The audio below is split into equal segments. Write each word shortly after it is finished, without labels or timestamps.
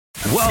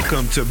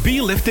Welcome to Be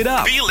Lifted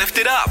Up. Be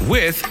Lifted Up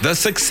with the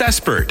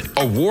Successpert,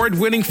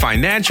 award-winning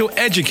financial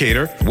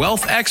educator,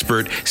 wealth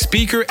expert,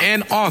 speaker,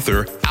 and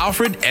author,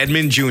 Alfred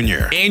Edmond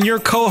Jr. And your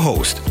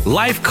co-host,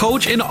 life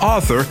coach and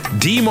author,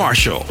 D.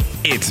 Marshall.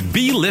 It's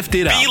Be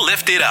Lifted Up. Be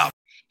Lifted Up.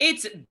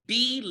 It's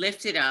Be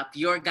Lifted Up,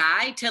 your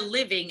guide to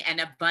living an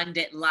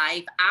abundant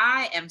life.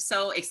 I am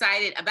so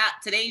excited about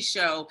today's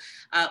show.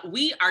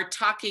 We are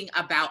talking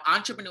about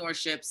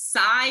entrepreneurship,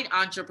 side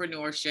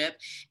entrepreneurship,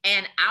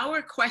 and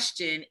our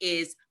question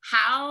is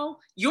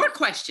your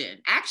question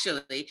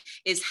actually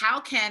is how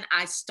can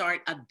I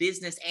start a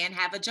business and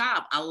have a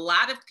job? A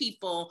lot of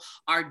people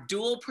are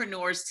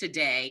dualpreneurs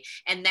today.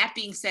 And that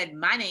being said,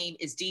 my name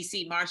is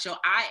DC Marshall.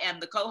 I am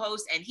the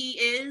co-host and he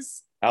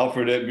is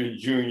Alfred Edmond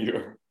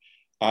Jr.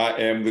 I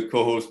am the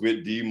co-host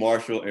with D.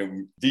 Marshall,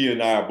 and D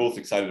and I are both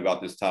excited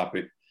about this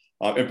topic,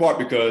 in part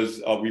because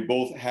we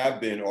both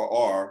have been or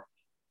are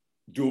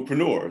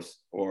dualpreneurs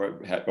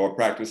or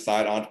practice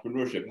side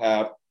entrepreneurship,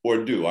 have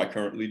or do. I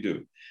currently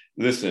do.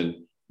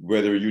 Listen,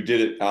 whether you did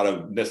it out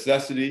of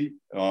necessity,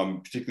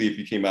 particularly if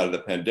you came out of the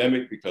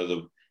pandemic because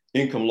of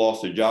income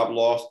loss or job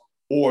loss,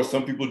 or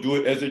some people do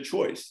it as a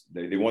choice.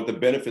 They want the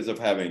benefits of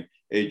having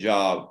a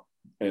job,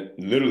 and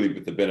literally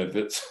with the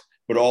benefits,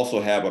 but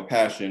also have a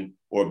passion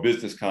or a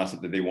business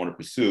concept that they want to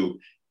pursue.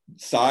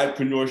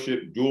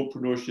 Sidepreneurship,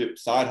 dualpreneurship,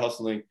 side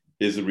hustling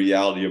is a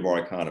reality of our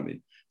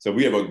economy. So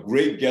we have a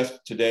great guest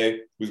today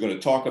who's going to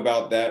talk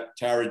about that,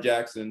 Tara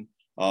Jackson.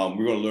 We're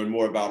going to learn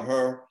more about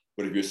her.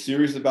 But if you're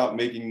serious about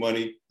making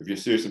money, if you're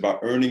serious about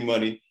earning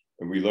money,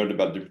 and we learned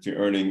about the difference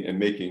between earning and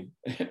making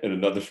in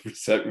another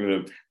segment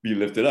of Be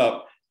Lifted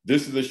Up,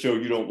 this is a show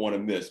you don't want to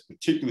miss,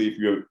 particularly if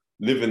you're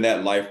living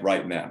that life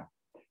right now.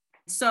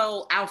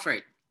 So,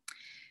 Alfred,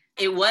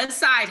 it was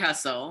side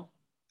hustle.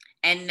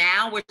 And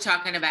now we're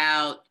talking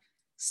about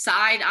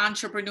side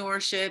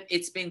entrepreneurship.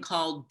 It's been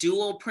called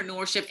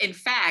dualpreneurship. In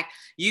fact,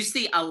 you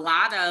see a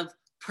lot of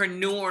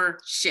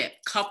preneurship,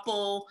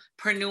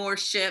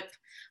 couplepreneurship,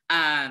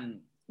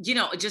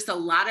 just a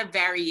lot of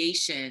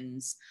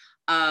variations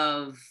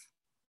of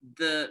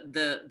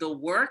the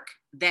work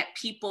that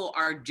people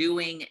are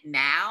doing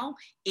now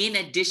in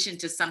addition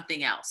to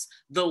something else.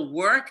 The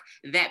work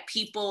that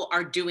people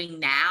are doing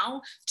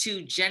now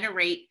to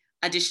generate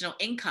additional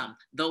income,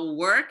 the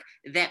work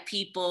that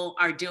people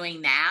are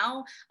doing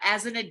now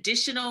as an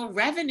additional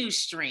revenue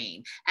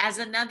stream, as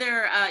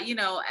another,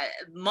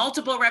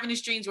 multiple revenue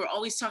streams. We're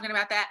always talking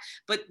about that.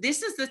 But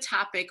this is the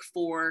topic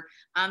for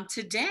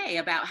today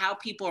about how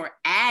people are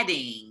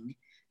adding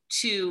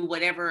to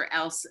whatever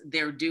else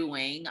they're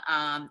doing.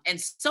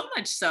 And so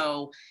much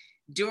so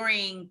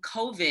during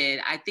COVID,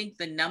 I think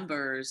the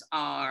numbers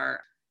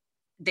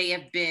they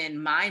have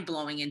been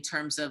mind-blowing in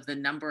terms of the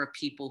number of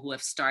people who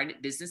have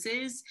started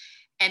businesses,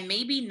 and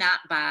maybe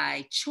not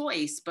by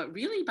choice, but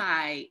really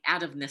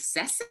out of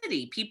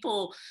necessity,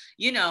 people,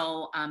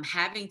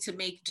 having to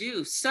make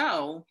do.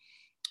 So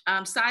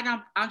side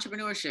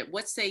entrepreneurship,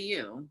 what say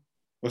you?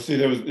 Well, see,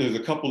 there's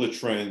a couple of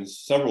trends,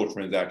 several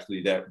trends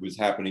actually, that was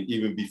happening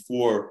even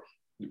before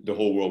the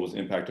whole world was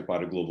impacted by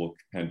the global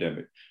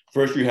pandemic.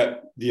 First, you had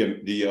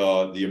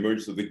the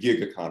emergence of the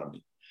gig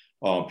economy.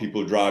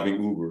 People driving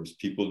Ubers,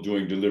 people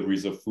doing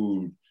deliveries of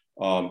food,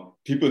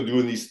 people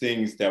doing these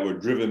things that were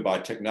driven by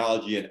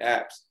technology and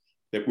apps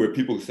where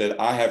people said,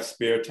 I have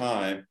spare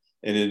time.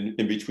 And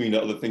in between the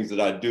other things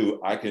that I do,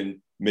 I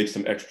can make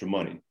some extra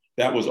money.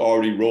 That was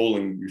already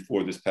rolling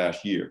before this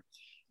past year.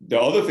 The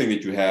other thing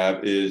that you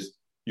have is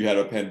you had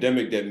a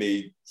pandemic that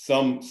made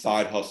some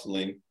side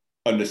hustling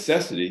a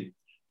necessity.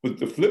 But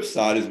the flip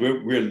side is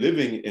we're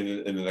living in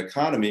an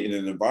economy, in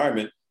an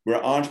environment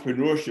where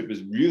entrepreneurship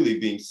is really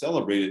being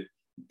celebrated,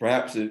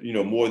 perhaps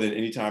more than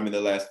any time in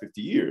the last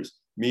 50 years,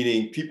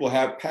 meaning people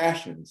have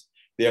passions.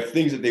 They have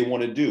things that they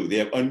want to do. They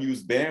have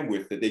unused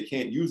bandwidth that they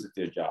can't use at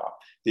their job.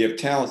 They have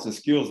talents and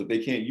skills that they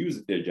can't use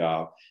at their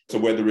job. So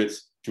whether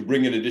it's to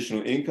bring in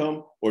additional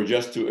income or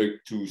just to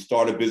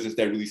start a business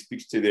that really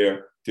speaks to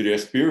their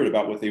spirit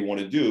about what they want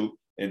to do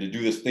and to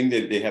do this thing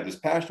that they have this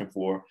passion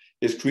for,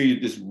 it's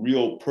created this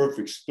real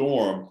perfect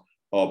storm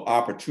of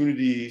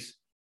opportunities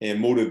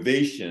and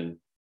motivation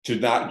to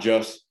not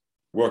just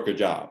work a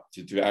job,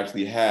 to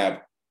actually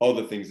have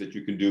other things that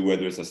you can do,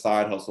 whether it's a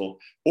side hustle,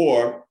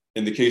 or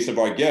in the case of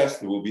our guest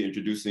that we'll be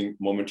introducing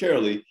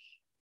momentarily,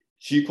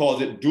 she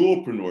calls it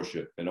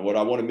dualpreneurship. And what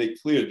I want to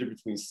make clear, the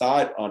difference between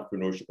side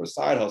entrepreneurship or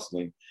side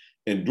hustling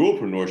and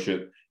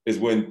dualpreneurship is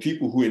when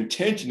people who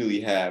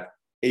intentionally have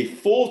a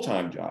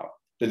full-time job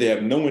that they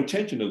have no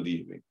intention of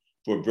leaving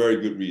for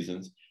very good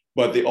reasons,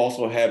 but they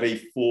also have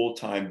a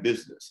full-time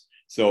business.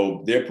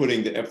 So they're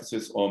putting the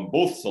emphasis on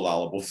both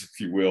syllables, if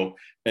you will,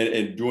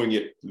 and doing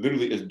it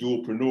literally as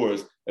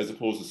dualpreneurs, as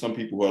opposed to some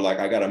people who are like,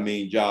 I got a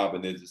main job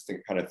and there's this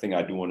kind of thing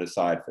I do on the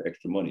side for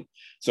extra money.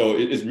 So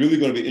it's really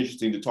going to be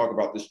interesting to talk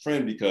about this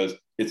trend because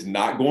it's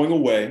not going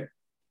away.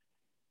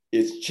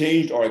 It's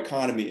changed our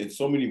economy in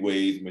so many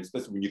ways,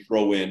 especially when you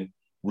throw in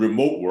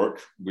remote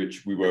work,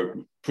 which we were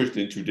pushed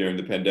into during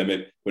the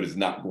pandemic, but it's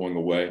not going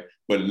away,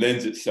 but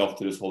lends itself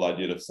to this whole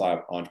idea of side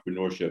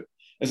entrepreneurship.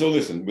 And so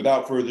listen,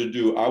 without further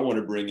ado, I want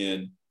to bring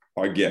in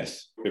our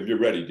guests. If you're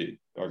ready, Dee.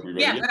 Are we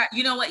ready? Yeah, but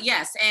you know what?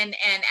 Yes. And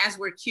as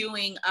we're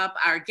queuing up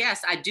our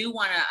guests, I do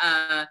want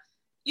to,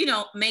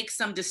 make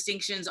some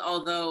distinctions,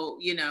 although,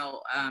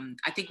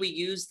 I think we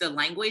use the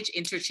language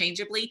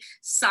interchangeably.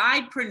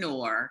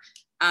 Sidepreneur,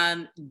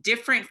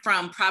 different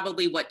from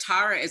probably what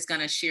Tara is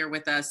going to share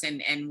with us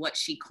and what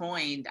she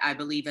coined, I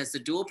believe, as the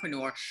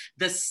dualpreneur.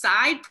 The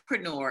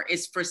sidepreneur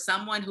is for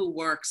someone who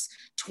works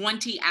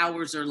 20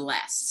 hours or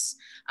less.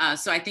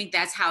 So I think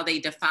that's how they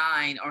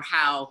define, or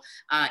how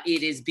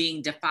it is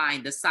being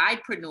defined. The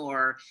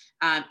sidepreneur,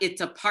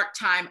 it's a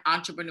part-time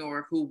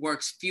entrepreneur who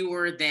works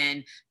fewer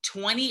than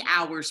 20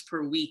 hours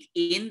per week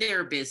in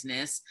their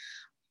business.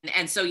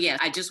 And so, yeah,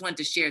 I just wanted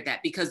to share that,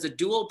 because the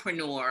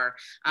dualpreneur,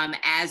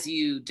 as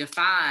you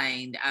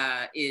defined,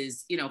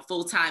 is,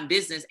 full-time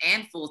business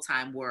and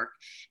full-time work.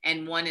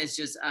 And one is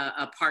just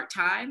a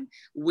part-time,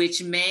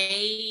 which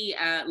may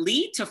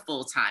lead to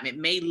full-time. It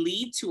may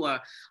lead to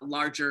a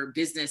larger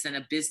business, and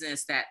a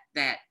business that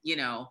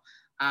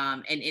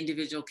an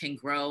individual can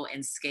grow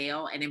and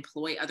scale and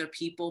employ other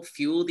people,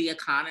 fuel the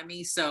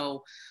economy.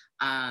 So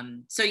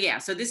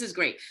this is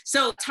great.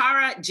 So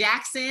Tara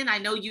Jackson, I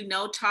know you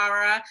know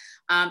Tara.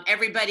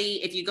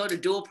 Everybody, if you go to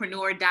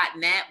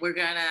dualpreneur.net, we're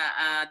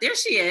gonna, there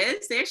she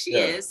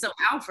is. So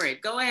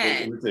Alfred, go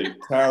ahead. Let me say,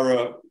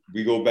 Tara,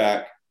 we go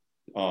back.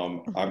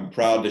 I'm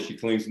proud that she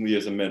claims me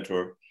as a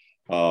mentor.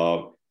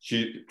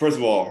 She, first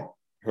of all,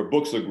 her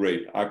books are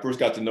great. I first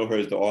got to know her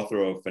as the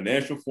author of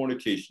Financial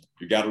Fornication.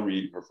 You got to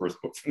read her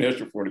first book,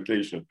 Financial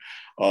Fornication.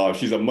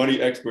 She's a money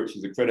expert.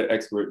 She's a credit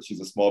expert.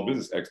 She's a small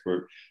business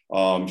expert.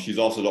 She's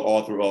also the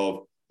author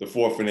of The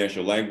Four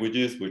Financial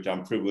Languages, which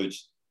I'm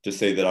privileged to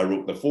say that I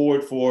wrote the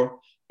foreword for.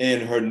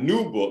 And her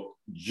new book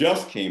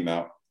just came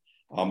out,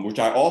 which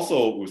I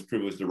also was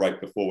privileged to write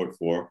the foreword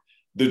for,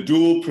 The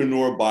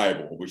Dualpreneur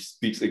Bible, which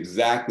speaks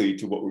exactly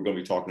to what we're going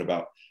to be talking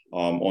about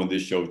on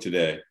this show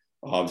today.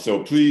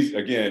 So please,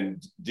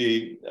 again,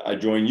 Dee, I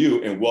join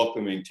you in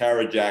welcoming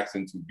Tara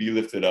Jackson to Be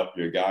Lifted Up,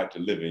 your guide to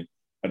living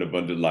an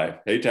abundant life.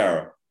 Hey,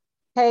 Tara.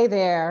 Hey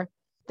there.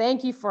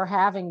 Thank you for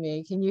having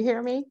me. Can you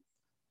hear me?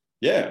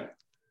 Yeah.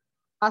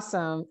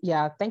 Awesome.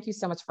 Yeah. Thank you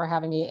so much for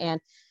having me.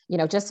 And,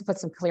 just to put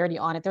some clarity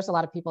on it, there's a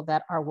lot of people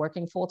that are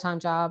working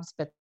full-time jobs,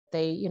 but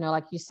they,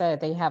 like you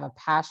said, they have a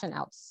passion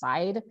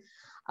outside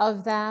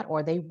of that,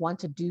 or they want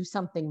to do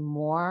something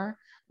more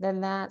than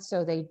that.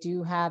 So they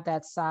do have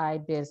that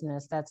side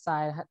business, that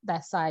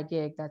side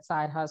gig, that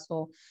side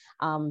hustle.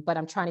 But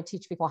I'm trying to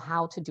teach people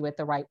how to do it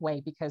the right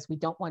way, because we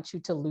don't want you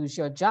to lose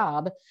your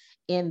job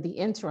in the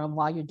interim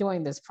while you're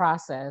doing this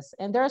process.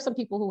 And there are some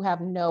people who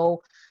have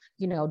no,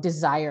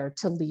 desire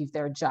to leave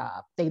their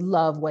job. They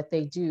love what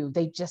they do.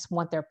 They just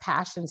want their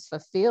passions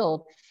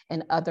fulfilled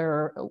in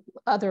other,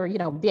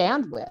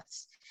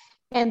 bandwidths.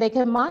 And they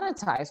can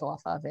monetize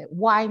off of it.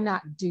 Why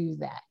not do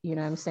that? You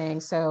know what I'm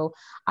saying? So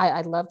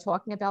I love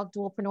talking about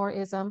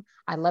dualpreneurism.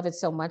 I love it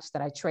so much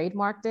that I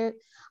trademarked it,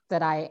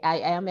 that I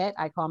am it.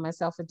 I call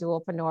myself a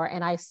dualpreneur,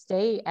 and I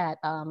stay at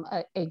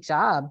a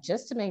job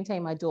just to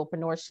maintain my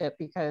dualpreneurship,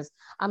 because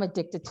I'm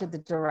addicted to the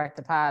direct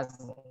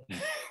deposit.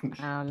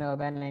 I don't know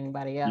about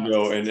anybody else.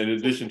 And in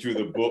addition to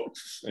the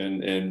books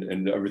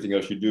and everything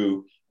else you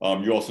do,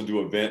 you also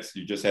do events.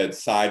 You just had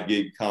Side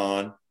Gig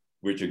Con,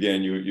 which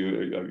again,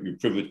 you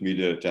privileged me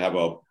to have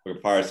a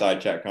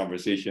fireside chat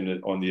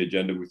conversation on the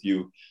agenda with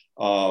you.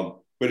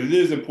 But it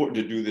is important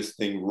to do this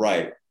thing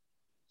right.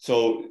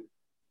 So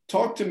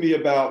talk to me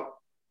about,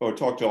 or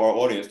talk to our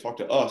audience, talk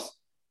to us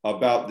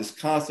about this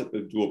concept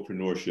of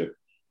dualpreneurship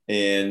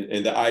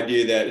and the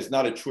idea that it's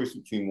not a choice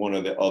between one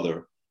or the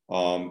other.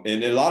 And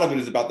a lot of it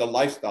is about the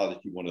lifestyle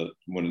that you want to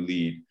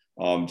lead,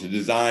 to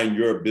design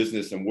your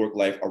business and work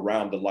life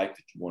around the life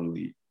that you want to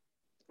lead.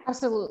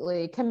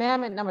 Absolutely.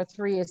 Commandment number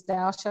 3 is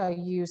thou shalt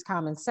use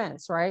common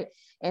sense, right?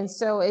 And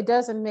so it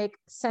doesn't make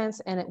sense,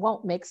 and it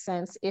won't make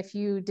sense if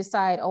you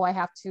decide, oh, I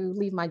have to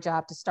leave my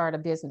job to start a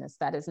business.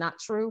 That is not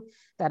true.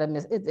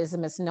 It is a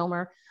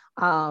misnomer.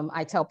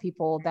 I tell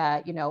people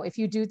that, if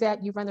you do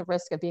that, you run the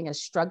risk of being a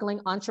struggling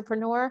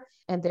entrepreneur,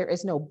 and there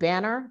is no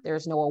banner,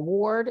 there's no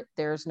award,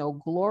 there's no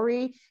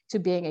glory to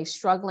being a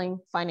struggling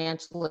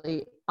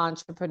financially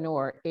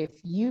entrepreneur. If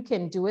you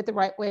can do it the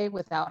right way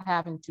without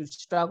having to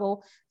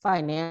struggle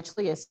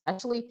financially,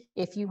 especially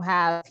if you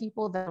have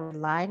people that are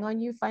relying on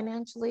you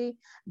financially,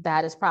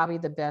 that is probably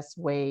the best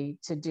way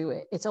to do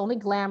it. It's only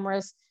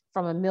glamorous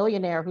from a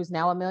millionaire who's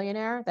now a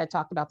millionaire that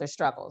talked about their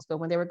struggles, but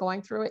when they were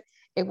going through it,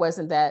 it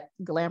wasn't that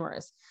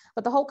glamorous.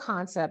 But the whole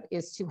concept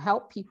is to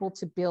help people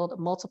to build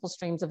multiple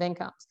streams of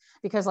incomes,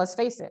 because let's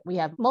face it, we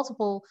have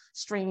multiple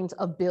streams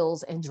of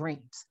bills and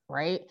dreams,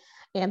 right?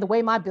 And the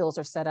way my bills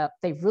are set up,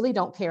 they really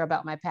don't care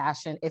about my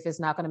passion if it's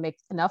not going to make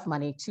enough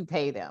money to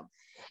pay them.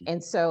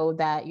 And so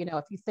that,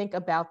 if you think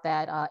about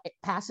that a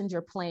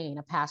passenger plane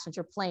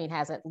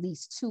has at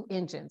least 2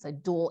 engines, a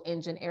dual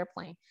engine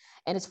airplane,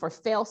 and it's for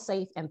fail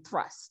safe and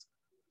thrust.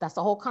 That's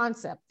the whole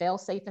concept, fail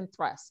safe and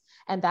thrust.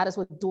 And that is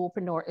what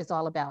dualpreneur is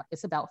all about.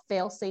 It's about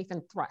fail safe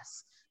and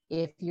thrust.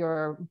 If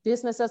your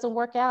business doesn't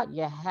work out,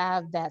 you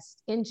have that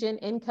engine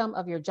income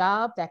of your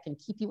job that can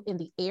keep you in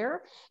the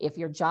air. If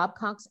your job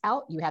conks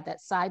out, you have that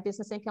side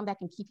business income that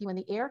can keep you in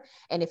the air.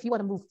 And if you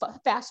want to move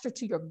faster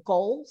to your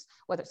goals,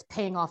 whether it's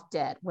paying off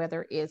debt,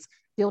 whether it's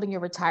building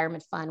your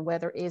retirement fund,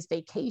 whether it's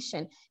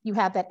vacation, you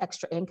have that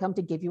extra income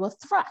to give you a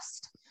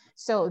thrust.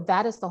 So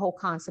that is the whole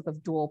concept of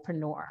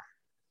dualpreneur.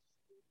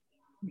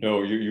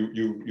 No,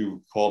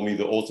 you called me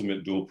the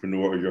ultimate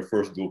dualpreneur, or your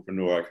first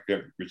dualpreneur. I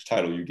forget which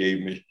title you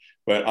gave me,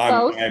 but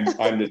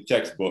I'm the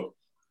textbook.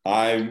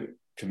 I'm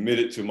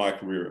committed to my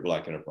career at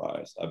Black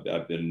Enterprise.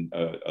 I've been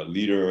a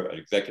leader, an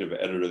executive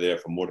editor there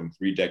for more than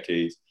 3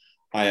 decades.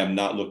 I am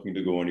not looking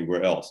to go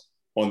anywhere else.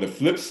 On the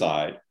flip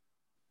side,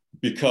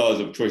 because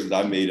of choices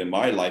I made in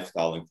my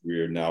lifestyle and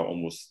career now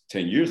almost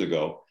 10 years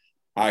ago,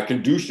 I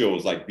can do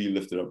shows like Be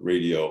Lifted Up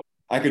Radio.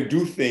 I can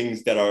do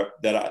things that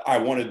I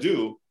want to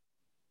do,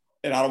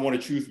 and I don't want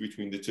to choose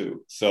between the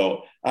two.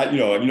 So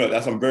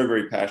that's, I'm very,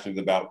 very passionate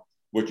about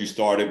what you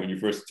started. When you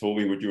first told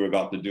me what you were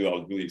about to do, I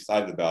was really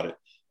excited about it.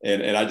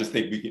 And I just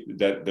think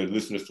that the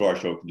listeners to our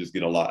show can just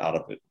get a lot out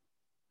of it.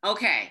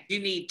 Okay, you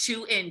need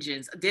 2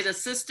 engines. Did a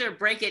sister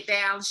break it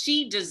down?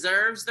 She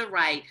deserves the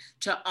right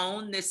to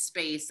own this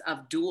space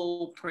of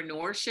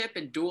dualpreneurship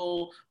and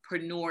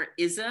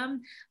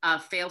dualpreneurism,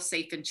 fail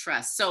safe and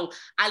trust. So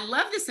I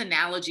love this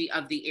analogy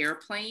of the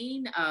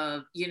airplane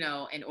of,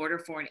 in order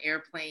for an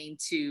airplane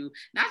to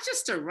not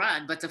just to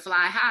run, but to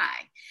fly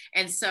high.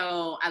 And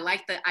so I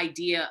like the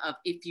idea of,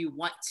 if you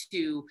want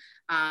to,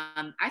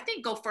 I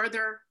think, go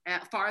farther,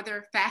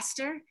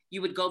 faster,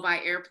 you would go by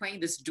airplane,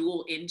 this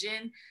dual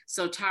engine.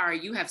 So Tara,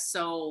 you have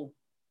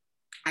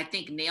I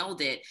think,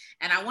 nailed it.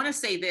 And I want to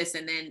say this,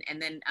 and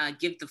then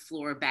give the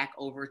floor back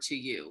over to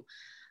you.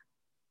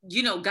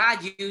 God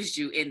used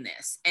you in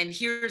this. And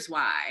here's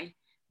why.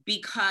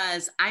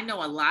 Because I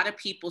know a lot of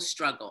people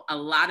struggle, a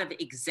lot of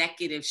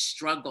executives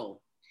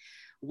struggle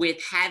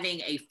with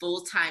having a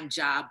full-time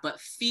job, but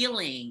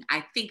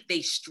I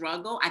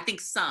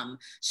think some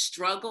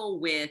struggle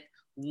with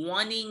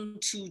wanting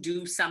to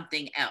do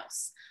something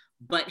else,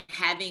 but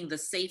having the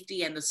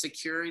safety and the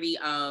security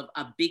of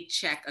a big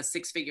check, a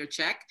 6-figure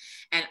check.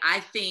 And I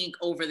think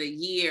over the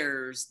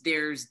years,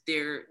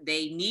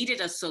 they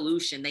needed a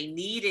solution. They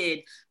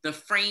needed the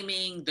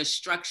framing, the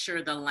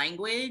structure, the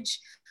language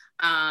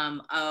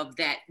of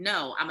that.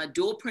 No, I'm a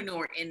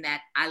dualpreneur in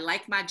that I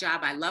like my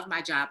job. I love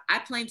my job. I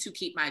plan to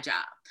keep my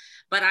job.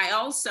 But I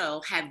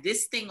also have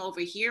this thing over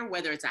here,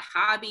 whether it's a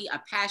hobby,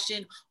 a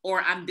passion,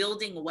 or I'm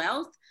building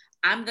wealth.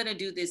 I'm going to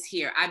do this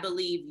here. I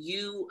believe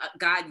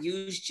God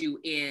used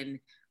you in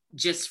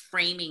just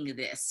framing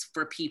this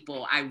for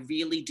people. I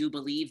really do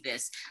believe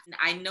this.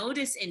 I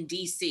notice in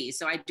DC,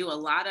 so I do a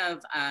lot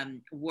of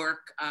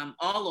work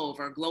all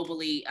over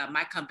globally.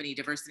 My company,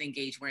 Diversity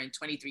Engage, we're in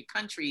 23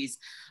 countries,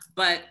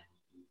 but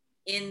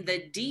in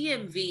the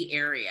DMV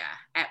area,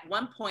 at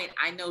one point,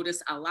 I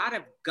noticed a lot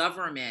of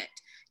government,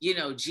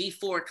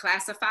 G4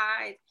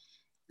 classified.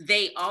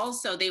 They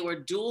were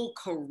dual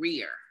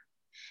career.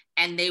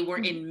 And they were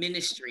in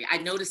ministry. I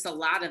noticed a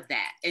lot of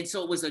that. And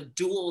so it was a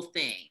dual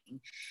thing.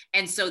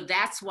 And so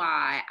that's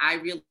why I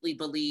really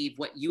believe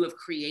what you have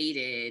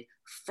created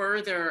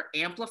further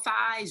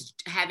amplifies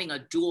having a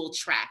dual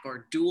track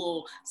or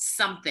dual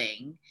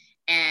something.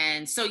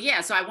 And so,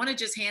 so I want to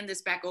just hand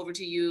this back over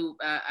to you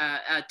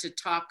to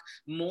talk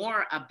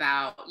more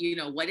about,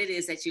 what it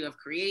is that you have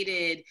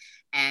created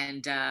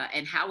and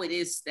how it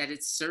is that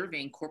it's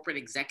serving corporate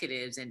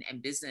executives and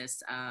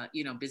business,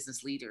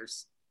 business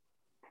leaders.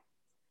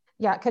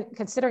 Yeah,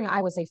 considering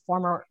I was a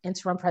former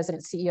interim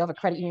president, CEO of a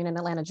credit union in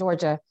Atlanta,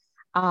 Georgia,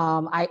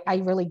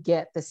 I really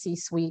get the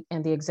C-suite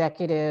and the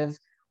executive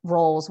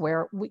roles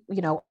where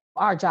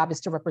our job is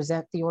to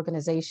represent the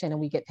organization,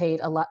 and we get paid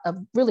a lot of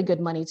really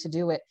good money to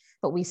do it,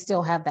 but we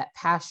still have that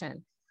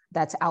passion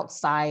that's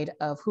outside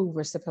of who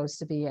we're supposed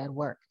to be at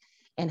work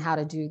and how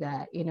to do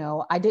that.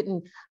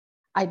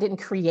 I didn't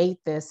create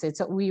this.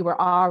 We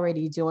were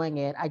already doing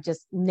it. I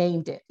just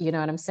named it. You know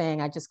what I'm saying?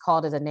 I just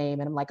called it a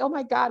name, and I'm like, oh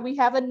my God, we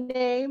have a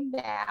name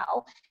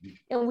now,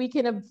 and we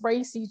can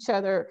embrace each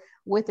other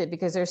with it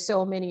because there's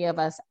so many of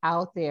us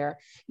out there.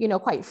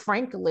 Quite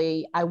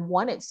frankly, I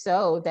want it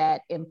so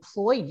that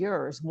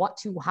employers want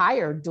to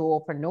hire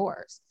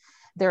dualpreneurs.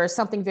 There is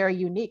something very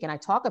unique, and I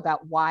talk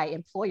about why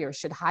employers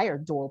should hire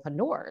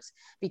dualpreneurs,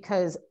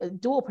 because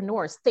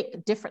dualpreneurs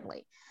think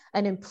differently.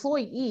 An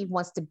employee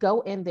wants to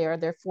go in there,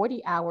 their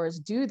 40 hours,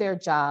 do their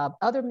job,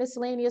 other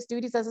miscellaneous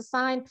duties as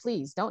assigned.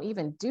 Please don't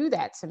even do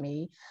that to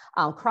me.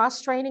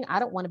 Cross-training, I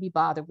don't want to be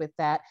bothered with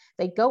that.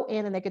 They go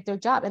in and they get their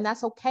job. And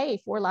that's okay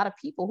for a lot of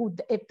people who,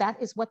 if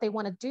that is what they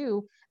want to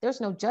do,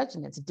 there's no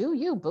judgments. Do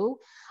you, boo?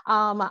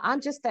 I'm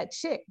just that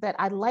chick that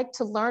I like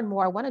to learn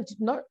more. I want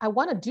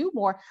to do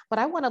more, but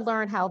I want to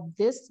learn how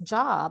this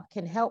job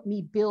can help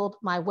me build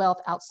my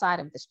wealth outside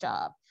of this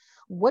job.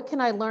 What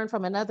can I learn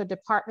from another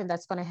department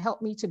that's going to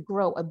help me to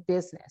grow a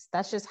business?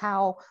 That's just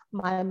how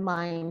my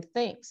mind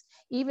thinks.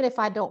 Even if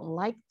I don't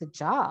like the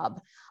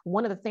job,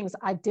 one of the things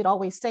I did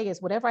always say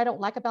is whatever I don't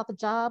like about the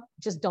job,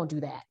 just don't do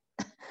that.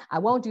 I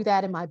won't do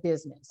that in my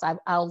business.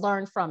 I'll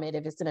learn from it.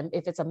 If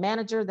it's a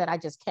manager that I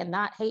just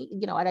cannot hate,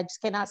 I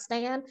just cannot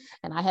stand,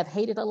 and I have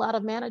hated a lot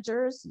of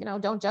managers,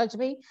 don't judge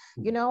me,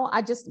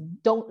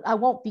 I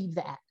won't be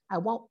that. I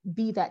won't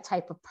be that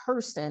type of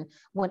person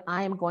when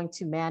I am going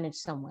to manage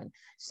someone.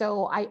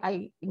 So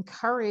I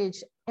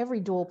encourage every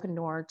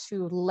dualpreneur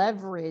to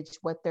leverage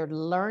what they're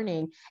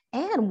learning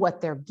and what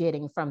they're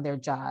getting from their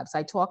jobs.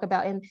 I talk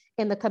about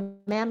in the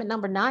commandment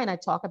number 9, I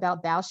talk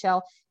about thou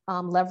shalt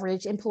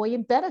leverage employee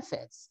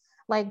benefits.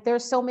 Like,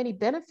 there's so many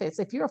benefits.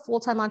 If you're a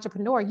full-time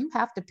entrepreneur, you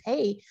have to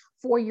pay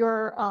for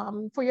your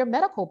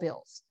medical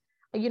bills,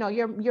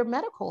 your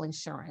medical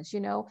insurance,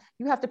 you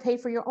have to pay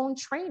for your own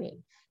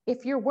training.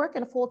 If you're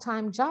working a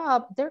full-time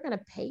job, they're going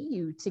to pay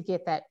you to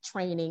get that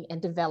training and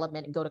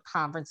development and go to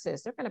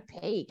conferences. They're going to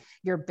pay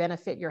your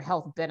benefit, your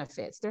health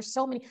benefits. There's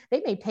so many,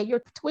 they may pay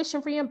your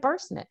tuition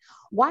reimbursement.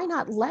 Why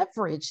not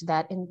leverage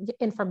that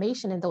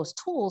information and those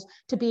tools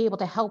to be able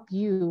to help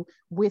you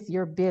with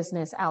your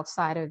business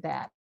outside of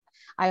that?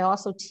 I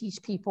also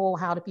teach people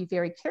how to be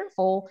very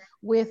careful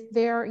with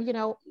their,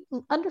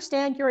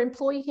 understand your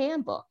employee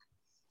handbook.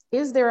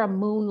 Is there a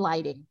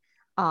moonlighting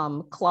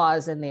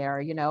clause in there?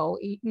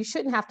 You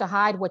shouldn't have to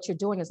hide what you're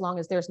doing as long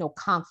as there's no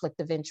conflict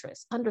of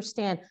interest.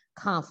 Understand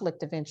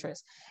conflict of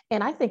interest.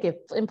 And I think if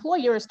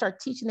employers start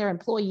teaching their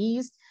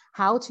employees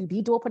how to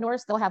be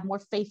dualpreneurs, they'll have more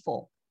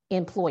faithful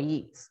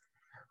employees.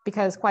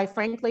 Because quite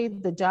frankly,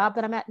 the job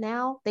that I'm at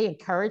now, they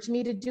encourage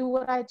me to do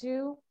what I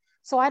do.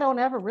 So I don't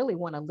ever really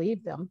want to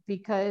leave them,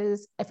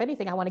 because if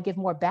anything, I want to give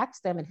more back to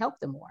them and help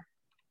them more.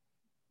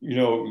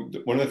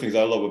 One of the things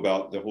I love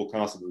about the whole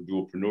concept of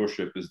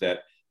dualpreneurship is that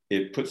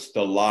it puts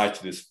the lie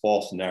to this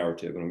false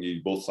narrative. And I'll give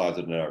you both sides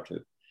of the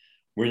narrative.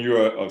 When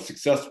you're a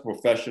successful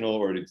professional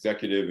or an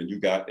executive and you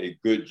got a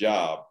good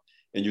job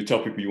and you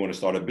tell people you want to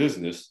start a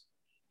business,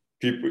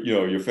 people,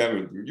 your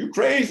family, you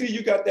crazy,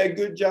 you got that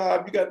good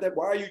job, you got that,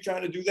 why are you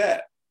trying to do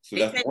that? So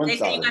that's one side. They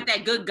say you got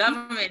that good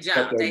government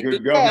job.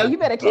 Yeah, you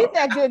better keep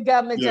that good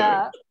government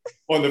job.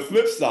 On the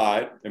flip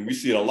side, and we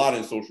see it a lot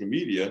in social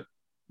media,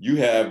 you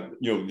have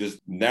this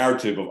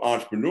narrative of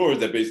entrepreneurs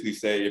that basically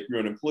say if you're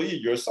an employee,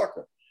 you're a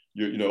sucker.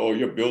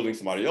 You're building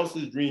somebody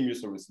else's dream, you're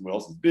serving someone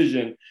else's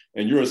vision,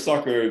 and you're a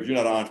sucker. If you're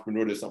not an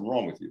entrepreneur, there's something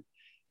wrong with you.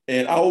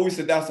 And I always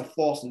said that's a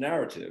false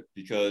narrative,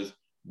 because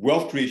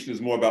wealth creation is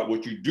more about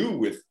what you do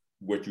with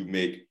what you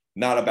make,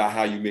 not about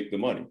how you make the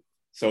money.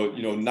 So,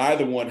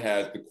 neither one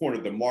has the corner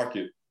of the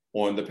market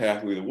on the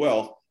pathway to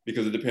wealth,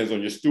 because it depends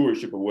on your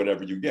stewardship of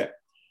whatever you get.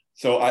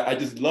 So I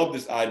just love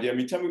this idea. I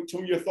mean, tell me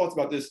your thoughts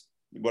about this,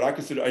 what I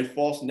consider a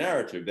false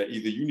narrative, that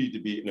either you need to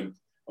be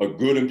a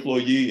good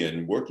employee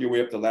and work your way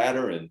up the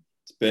ladder and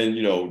spend,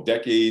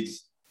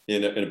 decades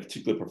in a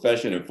particular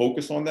profession and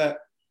focus on that,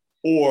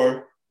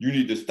 or you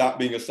need to stop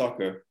being a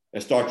sucker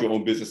and start your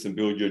own business and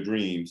build your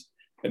dreams.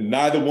 And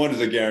neither one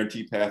is a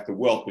guaranteed path to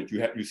wealth, but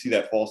you see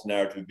that false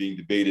narrative being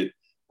debated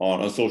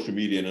on social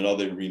media and in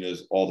other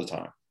arenas all the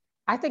time.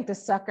 I think the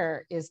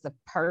sucker is the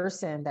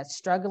person that's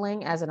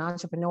struggling as an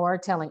entrepreneur,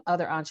 telling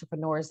other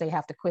entrepreneurs they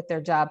have to quit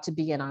their job to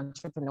be an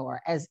entrepreneur,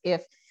 as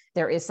if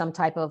there is some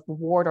type of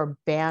award or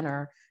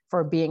banner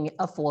for being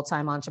a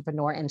full-time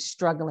entrepreneur and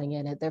struggling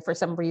in it. That for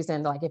some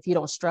reason, like, if you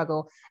don't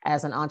struggle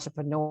as an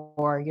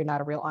entrepreneur, you're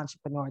not a real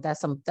entrepreneur.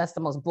 That's the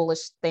most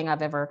bullish thing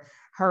I've ever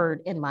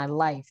heard in my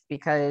life,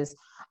 because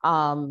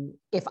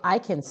if I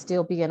can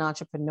still be an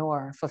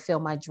entrepreneur, fulfill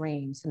my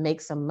dreams, make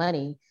some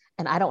money,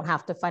 and I don't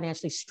have to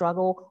financially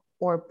struggle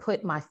or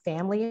put my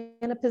family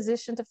in a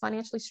position to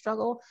financially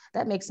struggle,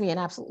 that makes me an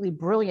absolutely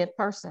brilliant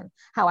person.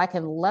 How I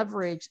can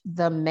leverage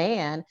the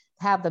man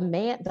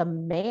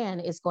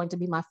is going to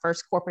be my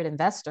first corporate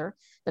investor.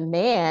 The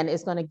man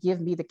is going to give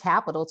me the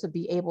capital to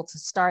be able to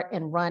start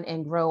and run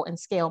and grow and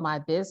scale my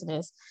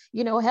business.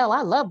 Hell,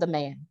 I love the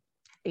man.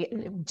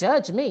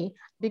 Judge me,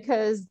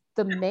 because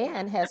the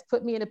man has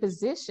put me in a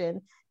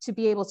position to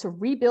be able to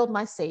rebuild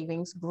my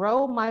savings,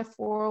 grow my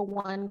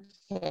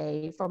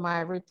 401k for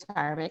my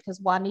retirement, because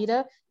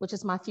Juanita, which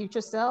is my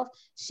future self,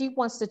 she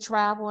wants to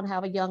travel and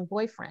have a young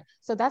boyfriend.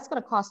 So that's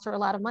going to cost her a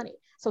lot of money.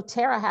 So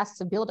Tara has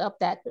to build up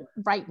that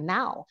right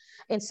now.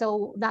 And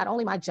so not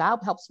only my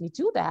job helps me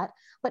do that,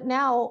 but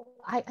now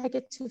I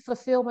get to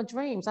fulfill my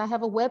dreams. I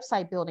have a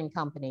website building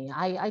company.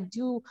 I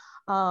do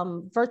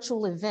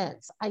virtual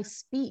events. I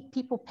speak.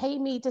 People pay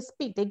me to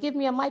speak. They give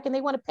me a mic and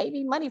they want to pay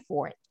me money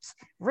for it.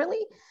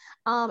 Really?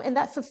 And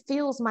that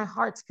fulfills my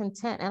heart's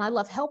content. And I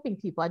love helping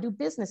people. I do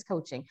business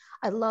coaching.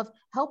 I love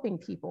helping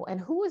people. And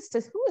who is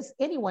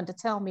anyone to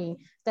tell me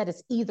that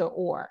it's either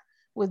or?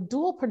 With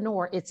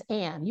dualpreneur, it's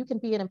and. You can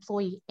be an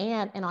employee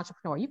and an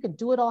entrepreneur. You can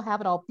do it all,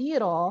 have it all, be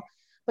it all,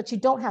 but you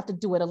don't have to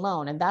do it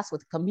alone. And that's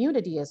what the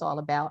community is all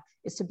about,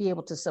 is to be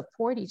able to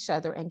support each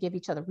other and give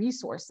each other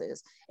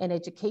resources and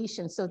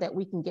education so that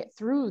we can get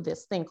through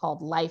this thing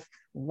called life,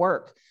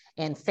 work,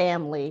 and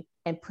family,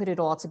 and put it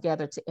all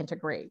together to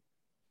integrate.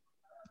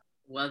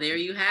 Well, there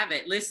you have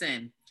it.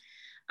 Listen,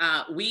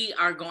 We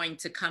are going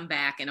to come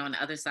back, and on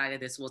the other side of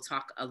this, we'll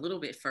talk a little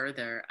bit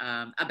further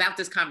about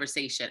this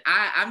conversation.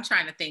 I'm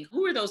trying to think,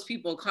 who are those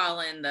people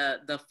calling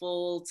the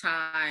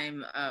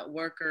full-time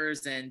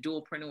workers and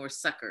dualpreneur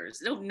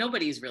suckers?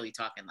 Nobody's really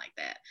talking like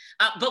that.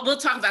 But we'll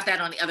talk about that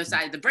on the other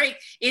side of the break.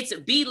 It's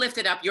Be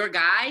Lifted Up, your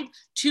guide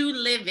to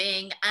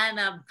living an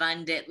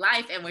abundant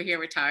life. And we're here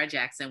with Tara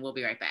Jackson. We'll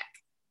be right back.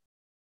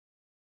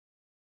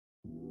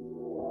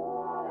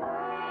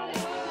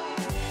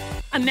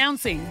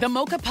 Announcing the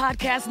Mocha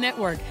Podcast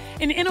Network,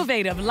 an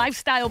innovative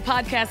lifestyle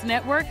podcast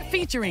network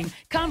featuring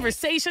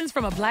conversations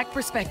from a Black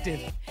perspective,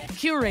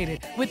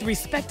 curated with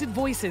respected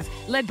voices,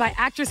 led by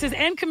actresses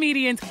and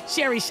comedians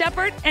Sherry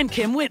Shepherd and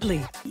Kim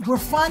Whitley. We're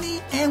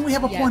funny and we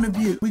have a point of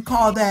view. We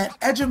call that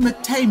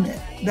edutainment.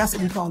 That's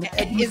what we call it.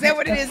 Is that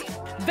what it is?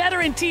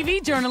 Veteran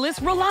TV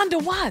journalist Rolanda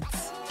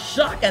Watts.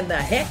 Shocking the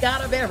heck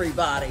out of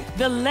everybody.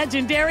 The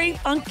legendary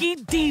Funky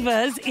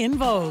Divas in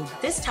Vogue.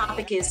 This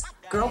topic is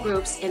girl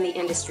groups in the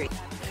industry.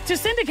 To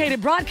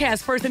syndicated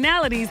broadcast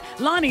personalities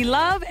Lonnie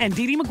Love and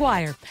Dee Dee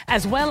McGuire,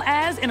 as well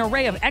as an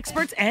array of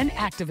experts and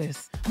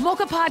activists.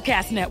 Mocha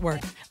Podcast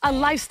Network, a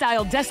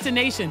lifestyle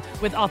destination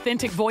with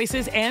authentic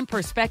voices and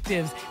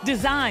perspectives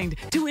designed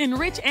to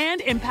enrich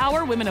and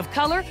empower women of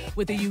color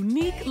with a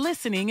unique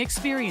listening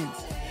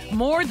experience.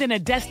 More than a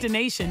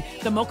destination,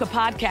 the Mocha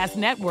Podcast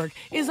Network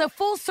is a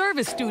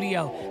full-service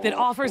studio that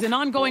offers an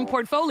ongoing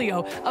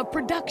portfolio of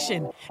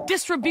production,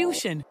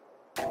 distribution,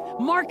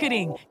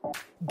 marketing,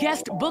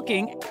 guest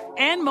booking,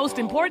 and most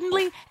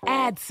importantly,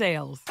 ad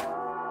sales.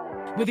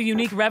 With a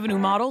unique revenue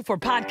model for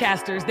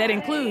podcasters that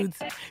includes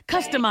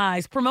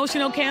customized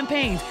promotional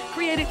campaigns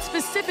created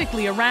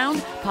specifically around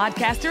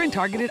podcaster and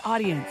targeted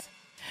audience,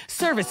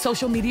 service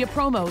social media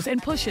promos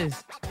and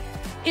pushes,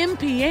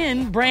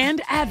 MPN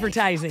brand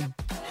advertising,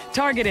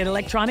 targeted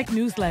electronic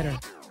newsletter,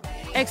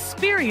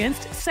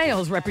 experienced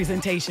sales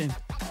representation.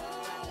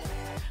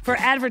 For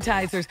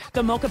advertisers,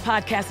 the Mocha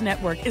Podcast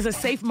Network is a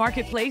safe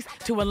marketplace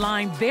to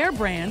align their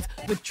brands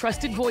with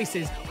trusted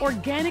voices,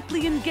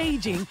 organically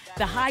engaging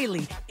the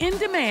highly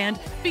in-demand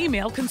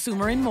female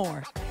consumer and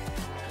more.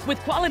 With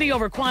quality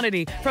over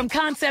quantity, from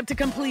concept to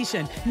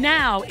completion,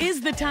 now is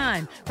the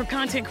time for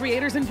content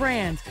creators and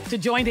brands to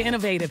join the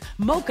innovative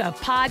Mocha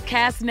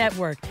Podcast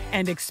Network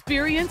and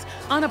experience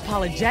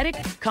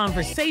unapologetic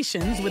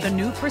conversations with a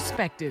new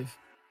perspective.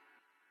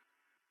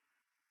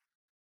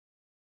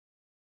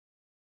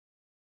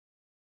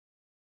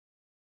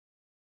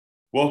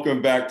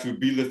 Welcome back to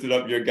Be Lifted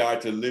Up, your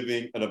guide to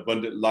living an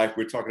abundant life.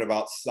 We're talking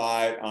about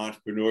side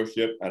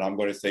entrepreneurship, and I'm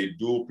going to say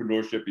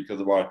dualpreneurship because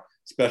of our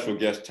special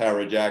guest,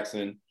 Tara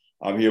Jackson.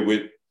 I'm here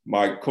with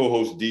my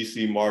co-host,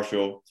 DC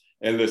Marshall.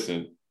 And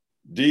listen,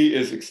 Dee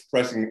is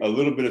expressing a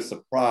little bit of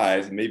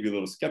surprise, maybe a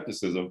little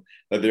skepticism,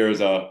 that there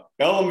is an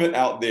element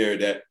out there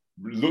that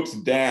looks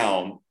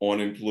down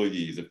on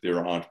employees if they're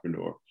an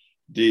entrepreneur.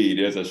 Dee,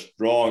 there's a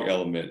strong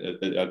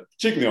element,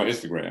 particularly on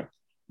Instagram.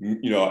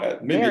 You know,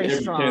 maybe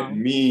every 10th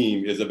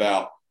meme is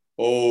about,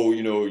 oh,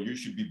 you know, you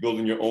should be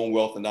building your own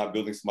wealth and not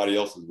building somebody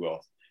else's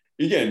wealth.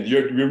 Again,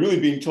 you're really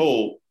being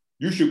told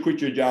you should quit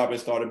your job and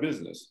start a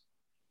business.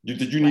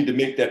 You need to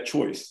make that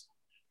choice.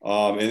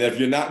 And if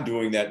you're not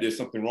doing that, there's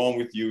something wrong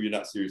with you. You're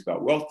not serious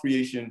about wealth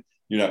creation.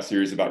 You're not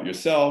serious about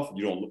yourself.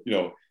 You don't, you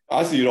know,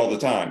 I see it all the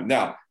time.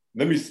 Now,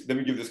 let me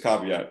give this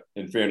caveat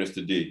in fairness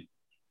to Dee.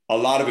 A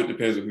lot of it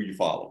depends on who you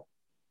follow.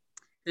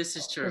 This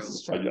is true.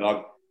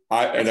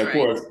 And of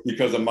course,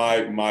 because of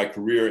my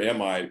career and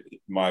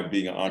my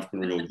being an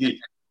entrepreneurial geek,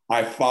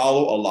 I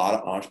follow a lot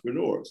of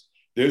entrepreneurs.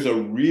 There's a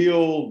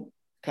real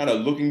kind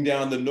of looking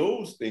down the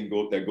nose thing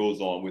that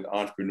goes on with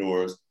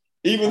entrepreneurs,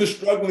 even the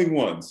struggling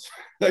ones.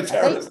 Like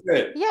Tara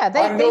said,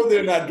 I know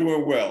they're not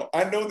doing well.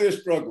 I know they're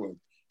struggling.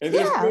 And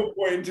they're still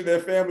pointing to their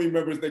family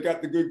members that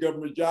got the good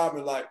government job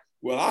and like,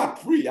 well, I'm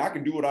free. I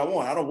can do what I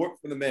want. I don't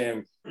work for the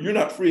man. You're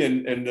not free.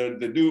 And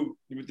the dude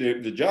with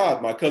the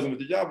job, my cousin with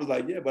the job was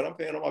like, yeah, but I'm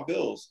paying all my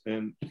bills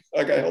and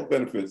I got health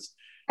benefits.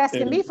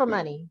 Asking me for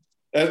money.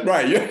 That's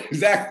right. Yeah,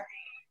 exactly.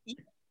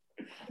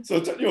 So,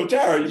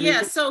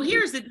 Tara. So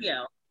here's the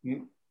deal.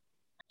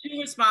 Two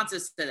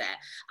responses to that.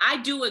 I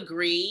do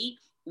agree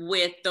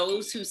with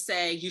those who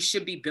say you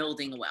should be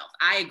building wealth.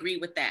 I agree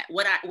with that.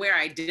 Where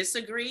I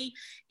disagree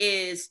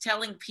is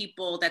telling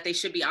people that they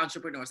should be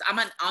entrepreneurs. I'm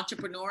an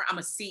entrepreneur. I'm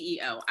a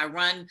CEO. I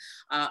run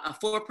a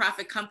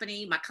for-profit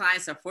company. My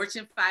clients are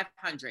Fortune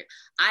 500.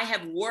 I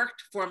have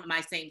worked for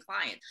my same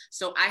client.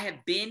 So I have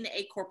been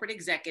a corporate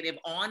executive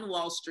on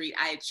Wall Street.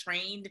 I had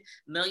trained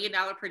 $1 million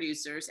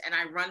producers and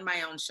I run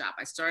my own shop.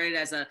 I started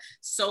as a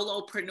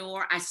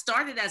solopreneur. I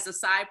started as a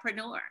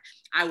sidepreneur.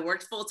 I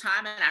worked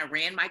full-time and I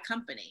ran my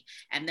company.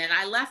 And then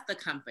I left the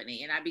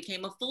company and I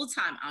became a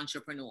full-time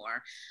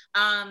entrepreneur.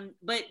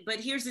 But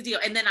here's the deal.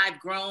 And then I've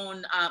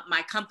grown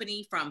my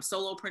company from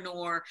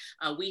solopreneur.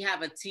 We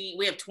have a team.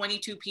 We have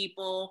 22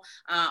 people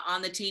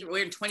on the team.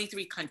 We're in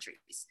 23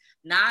 countries.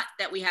 Not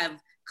that we have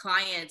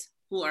clients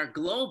who are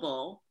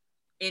global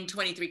in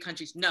 23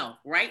 countries. No,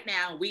 right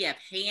now we have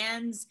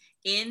hands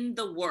in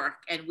the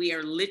work and we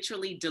are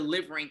literally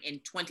delivering in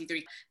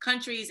 23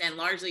 countries and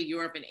largely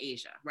Europe and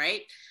Asia,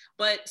 right?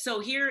 But so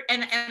here,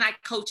 and I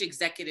coach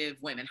executive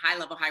women, high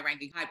level, high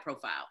ranking, high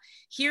profile.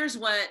 Here's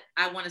what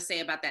I want to say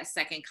about that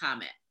second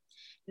comment.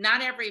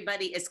 Not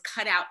everybody is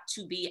cut out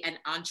to be an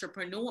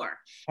entrepreneur.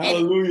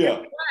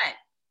 Hallelujah. And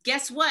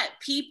guess what?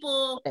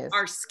 People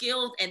are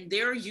skilled, and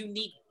their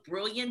unique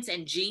brilliance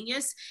and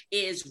genius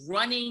is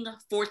running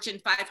Fortune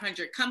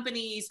 500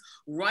 companies,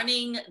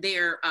 running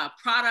their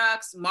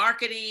products,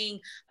 marketing,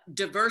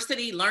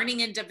 diversity,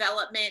 learning and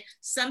development.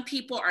 Some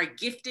people are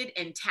gifted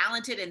and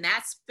talented in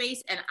that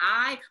space, and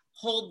I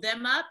hold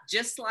them up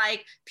just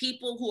like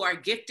people who are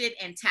gifted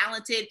and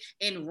talented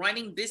in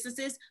running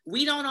businesses.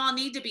 We don't all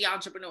need to be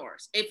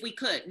entrepreneurs if we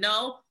could.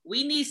 No,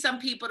 we need some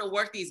people to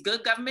work these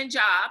good government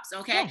jobs,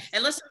 okay? Yes.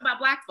 And let's talk about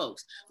Black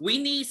folks. We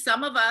need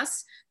some of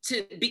us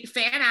to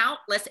fan out.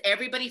 Let's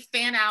everybody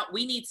fan out.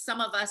 We need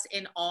some of us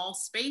in all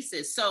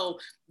spaces. So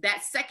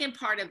that second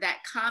part of that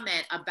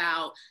comment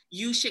about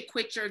you should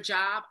quit your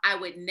job, I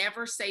would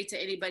never say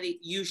to anybody,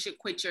 you should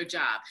quit your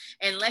job.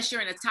 Unless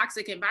you're in a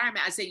toxic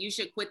environment, I say you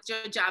should quit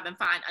your job and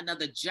find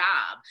another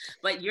job.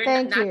 But you're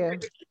not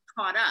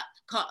caught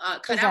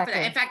out for that.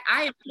 In fact,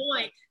 I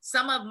employ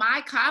some of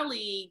my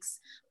colleagues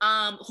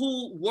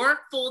who work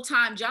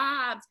full-time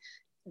jobs.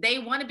 They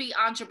want to be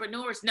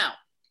entrepreneurs. No,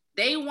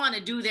 they want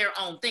to do their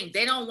own thing.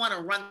 They don't want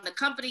to run the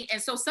company. And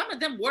so some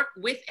of them work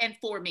with and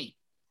for me,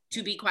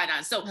 to be quite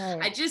honest. So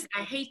right.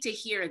 I hate to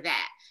hear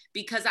that,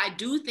 because I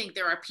do think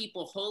there are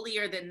people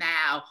holier than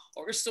thou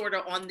or sort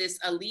of on this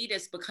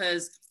elitist,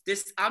 because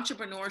this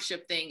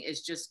entrepreneurship thing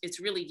is just, it's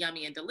really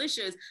yummy and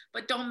delicious,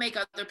 but don't make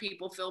other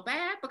people feel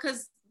bad,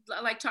 because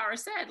like Tara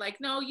said,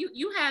 like, no,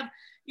 you have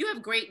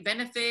great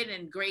benefit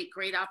and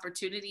great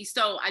opportunity.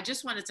 So I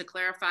just wanted to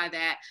clarify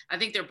that. I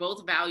think they're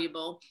both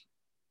valuable.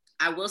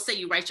 I will say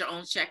you write your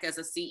own check as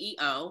a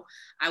CEO.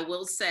 I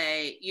will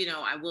say,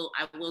 I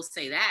will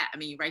say that. I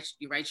mean,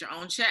 you write your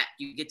own check.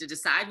 You get to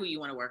decide who you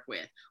want to work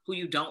with, who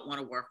you don't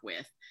want to work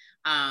with.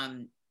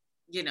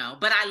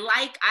 But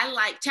I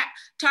like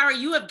Tara,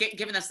 you have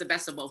given us the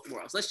best of both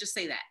worlds. Let's just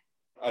say that.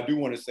 I do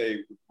want to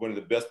say one of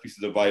the best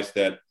pieces of advice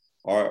that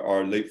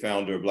our late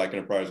founder of Black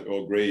Enterprise,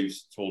 Earl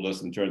Graves, told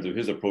us in terms of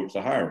his approach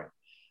to hiring.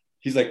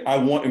 He's like, I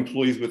want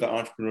employees with an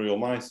entrepreneurial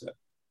mindset.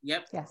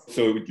 Yep. Yes.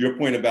 So your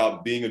point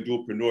about being a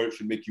dualpreneur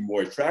should make you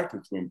more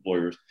attractive to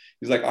employers.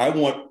 He's like, I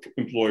want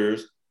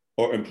employers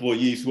or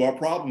employees who are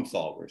problem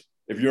solvers.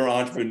 If you're an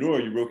entrepreneur,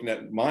 you're working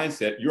that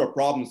mindset, you're a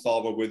problem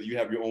solver, whether you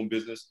have your own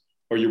business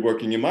or you're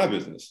working in my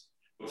business.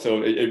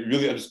 So it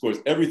really underscores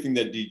everything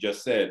that Dee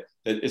just said,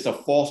 that it's a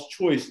false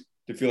choice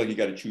to feel like you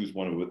got to choose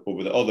one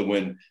over the other,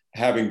 when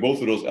having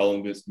both of those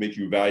elements make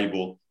you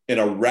valuable in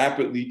a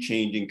rapidly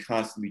changing,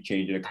 constantly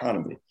changing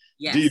economy.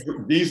 Yes.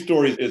 These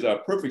stories is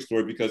a perfect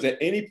story, because at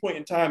any point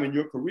in time in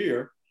your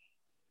career,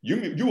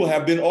 you will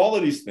have been all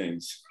of these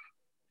things,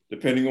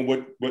 depending on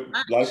what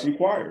life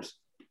requires.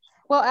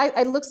 Well,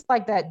 it looks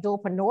like that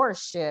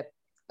dualpreneurship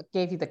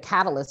gave you the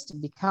catalyst to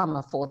become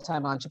a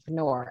full-time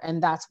entrepreneur.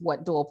 And that's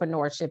what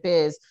dualpreneurship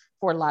is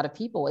for a lot of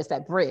people, is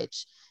that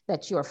bridge,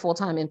 that you're a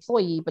full-time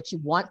employee, but you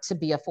want to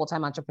be a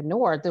full-time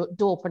entrepreneur. The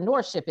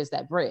dualpreneurship is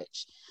that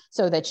bridge,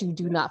 so that you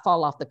do not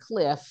fall off the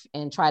cliff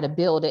and try to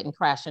build it and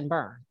crash and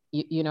burn.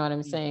 You know what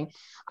I'm saying?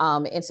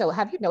 And so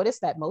have you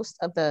noticed that most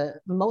of the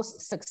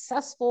most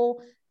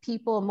successful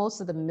people, most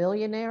of the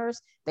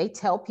millionaires, they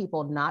tell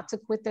people not to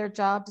quit their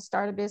job to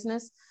start a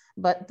business,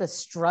 but the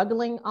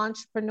struggling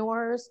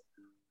entrepreneurs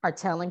are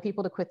telling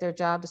people to quit their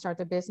job to start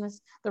their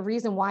business? The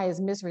reason why is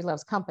misery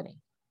loves company,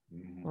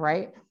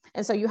 right?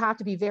 And so you have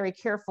to be very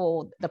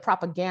careful, the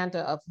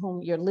propaganda of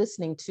whom you're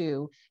listening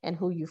to and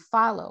who you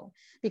follow,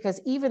 because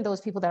even those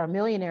people that are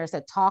millionaires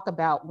that talk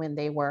about when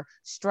they were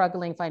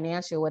struggling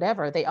financially,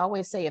 whatever, they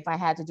always say, if I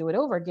had to do it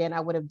over again,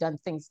 I would have done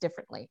things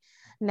differently.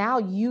 Now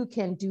you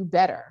can do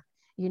better,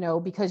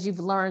 because you've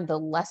learned the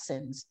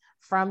lessons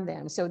from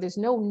them. So there's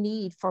no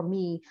need for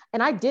me,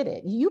 and I did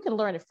it. You can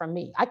learn it from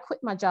me. I quit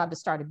my job to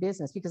start a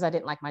business because I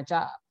didn't like my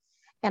job,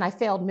 and I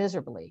failed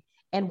miserably.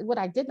 And what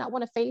I did not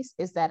want to face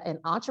is that an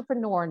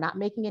entrepreneur not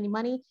making any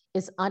money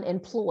is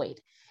unemployed.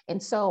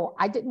 And so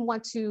I didn't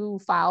want to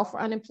file for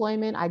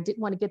unemployment. I didn't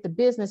want to get the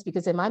business,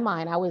 because in my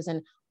mind, I was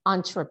an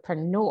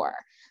entrepreneur,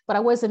 but I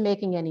wasn't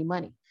making any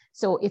money.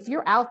 So if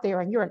you're out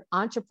there and you're an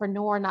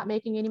entrepreneur not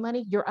making any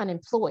money, you're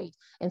unemployed.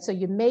 And so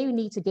you may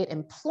need to get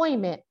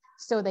employment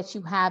so that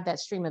you have that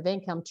stream of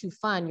income to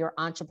fund your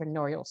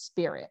entrepreneurial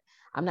spirit.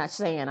 I'm not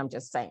saying, I'm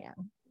just saying.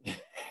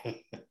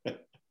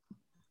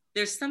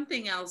 There's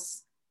something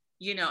else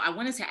I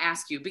wanted to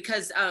ask you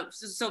because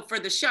so for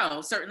the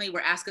show, certainly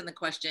we're asking the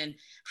question,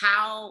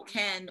 how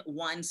can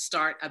one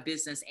start a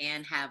business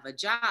and have a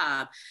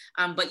job?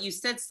 But you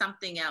said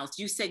something else.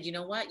 You said, you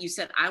know what? You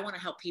said, I want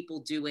to help people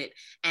do it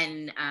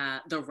and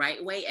the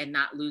right way and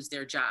not lose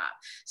their job.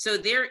 So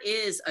there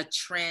is a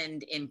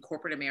trend in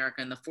corporate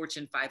America in the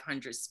Fortune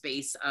 500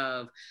 space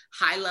of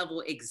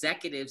high-level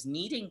executives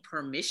needing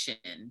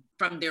permission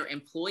from their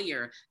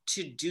employer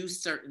to do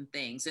certain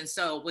things. And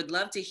so would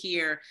love to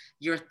hear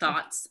your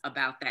thoughts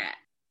about that.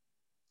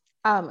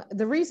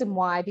 The reason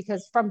why,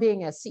 because from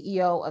being a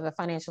CEO of a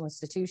financial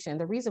institution,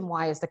 the reason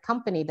why is the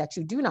company that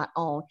you do not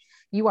own,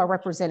 you are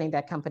representing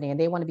that company, and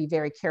they want to be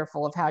very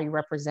careful of how you're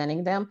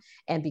representing them.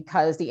 And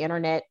because the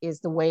internet is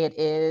the way it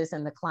is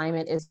and the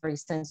climate is very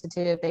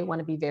sensitive, they want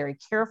to be very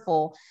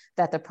careful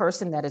that the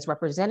person that is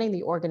representing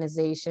the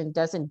organization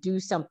doesn't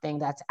do something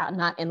that's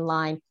not in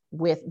line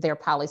with their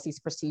policies,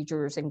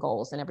 procedures, and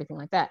goals and everything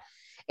like that.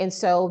 And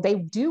so they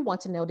do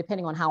want to know,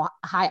 depending on how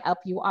high up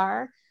you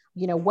are,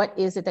 what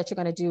is it that you're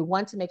going to do?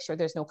 One, to make sure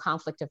there's no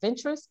conflict of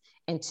interest.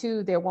 And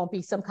two, there won't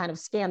be some kind of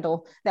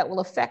scandal that will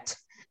affect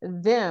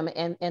them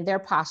and their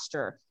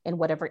posture in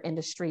whatever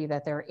industry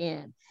that they're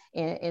in.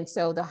 And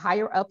so the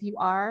higher up you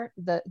are,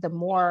 the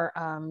more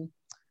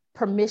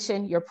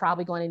permission you're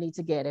probably going to need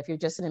to get. If you're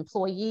just an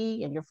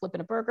employee and you're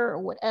flipping a burger or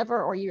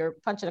whatever, or you're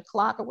punching a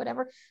clock or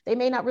whatever, they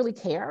may not really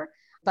care.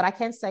 But I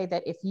can say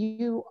that if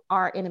you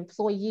are an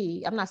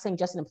employee, I'm not saying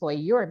just an employee,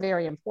 you're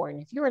very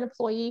important. If you're an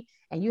employee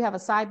and you have a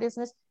side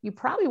business, you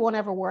probably won't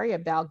ever worry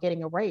about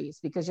getting a raise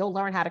because you'll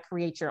learn how to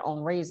create your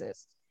own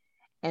raises.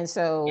 And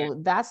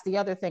so that's the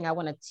other thing I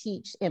want to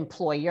teach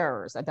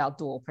employers about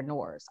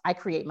dualpreneurs. I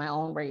create my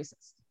own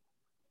raises.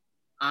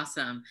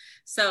 Awesome.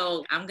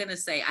 So I'm going to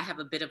say I have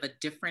a bit of a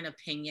different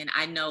opinion.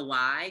 I know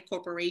why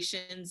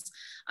corporations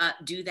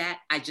do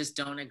that. I just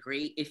don't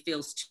agree. It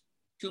feels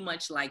too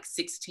much like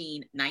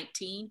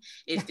 1619.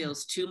 It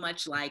feels too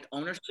much like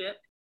ownership.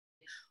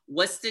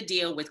 What's the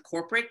deal with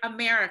corporate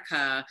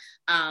America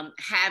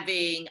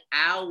having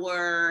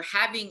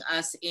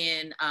us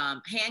in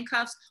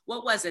handcuffs?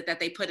 What was it that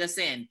they put us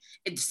in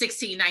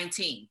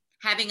 1619?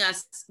 Having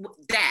us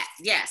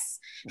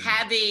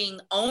having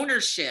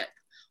ownership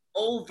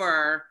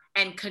over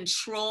and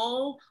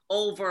control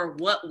over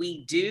what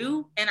we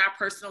do in our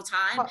personal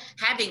time,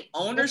 having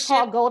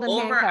ownership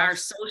over our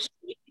social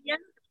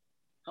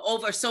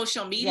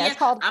media.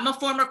 Yeah, I'm a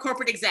former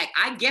corporate exec.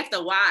 I get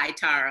the why,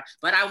 Tara,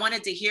 but I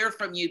wanted to hear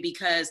from you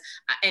because,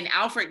 and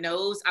Alfred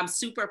knows, I'm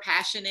super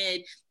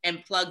passionate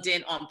and plugged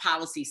in on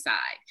policy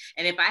side.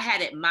 And if I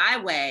had it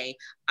my way,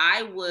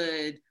 I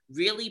would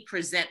really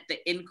present the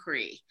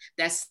inquiry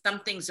that some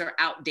things are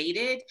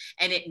outdated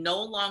and it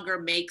no longer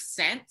makes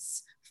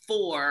sense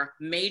for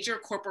major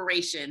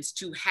corporations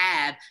to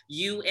have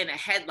you in a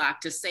headlock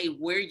to say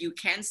where you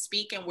can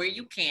speak and where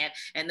you can't.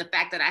 And the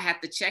fact that I have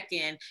to check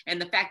in and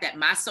the fact that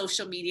my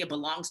social media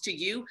belongs to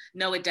you.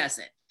 No, it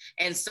doesn't.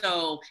 And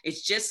so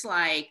it's just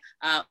like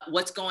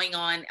what's going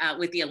on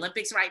with the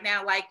Olympics right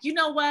now. Like, you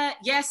know what?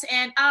 Yes.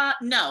 And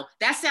no,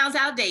 that sounds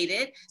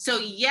outdated. So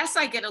yes,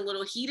 I get a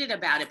little heated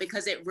about it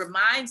because it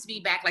reminds me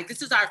back, like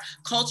this is our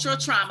cultural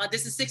trauma.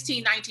 This is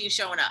 1619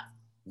 showing up.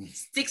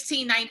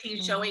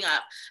 1619 showing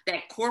up,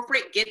 that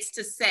corporate gets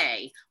to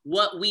say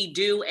what we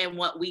do and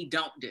what we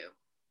don't do.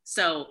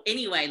 So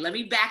anyway, let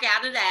me back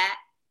out of that.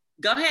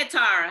 Go ahead,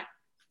 Tara.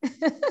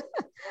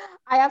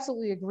 I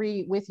absolutely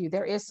agree with you.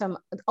 There is some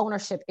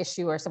ownership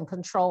issue or some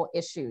control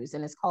issues,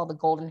 and it's called the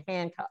golden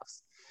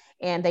handcuffs.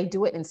 And they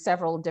do it in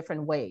several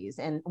different ways.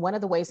 And one of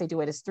the ways they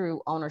do it is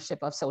through ownership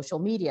of social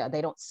media. They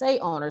don't say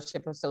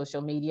ownership of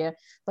social media,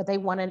 but they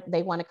want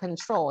to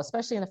control,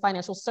 especially in the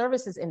financial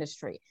services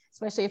industry,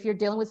 especially if you're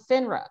dealing with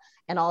FINRA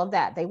and all of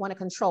that. They want to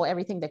control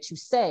everything that you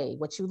say,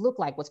 what you look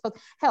like,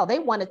 hell, they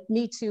wanted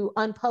me to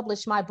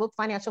unpublish my book,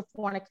 Financial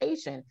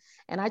Fornication.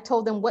 And I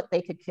told them what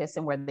they could kiss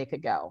and where they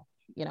could go.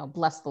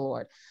 Bless the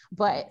Lord.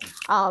 But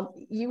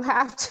you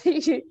have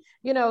to,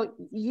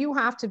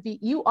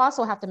 you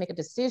also have to make a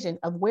decision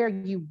of where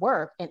you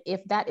work and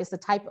if that is the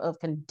type of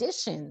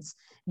conditions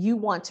you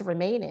want to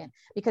remain in.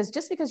 Because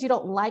just because you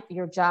don't like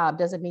your job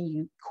doesn't mean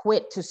you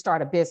quit to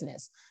start a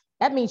business.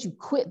 That means you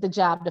quit the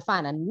job to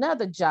find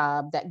another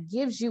job that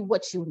gives you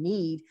what you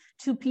need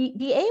to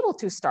be able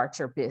to start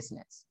your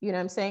business. You know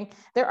what I'm saying?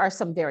 There are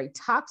some very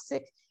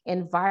toxic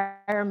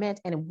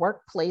environment and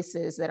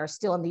workplaces that are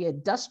still in the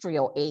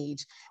industrial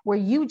age where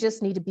you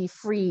just need to be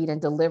freed and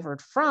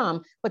delivered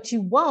from, but you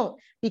won't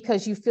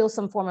because you feel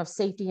some form of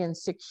safety and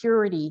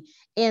security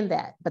in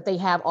that, but they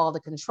have all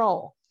the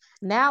control.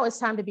 Now it's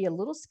time to be a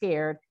little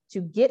scared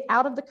to get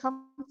out of the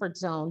comfort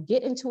zone,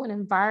 get into an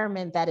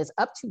environment that is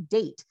up to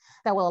date,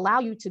 that will allow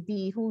you to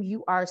be who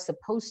you are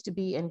supposed to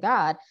be in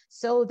God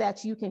so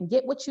that you can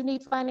get what you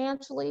need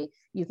financially,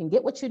 you can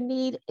get what you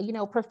need,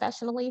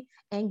 professionally,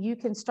 and you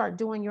can start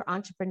doing your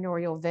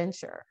entrepreneurial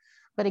venture.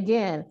 But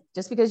again,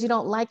 just because you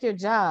don't like your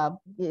job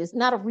is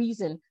not a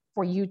reason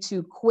for you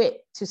to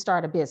quit to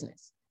start a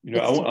business.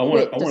 I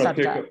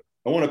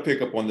want to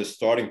pick up on this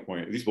starting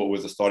point, at least what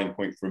was the starting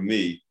point for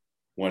me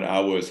when I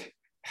was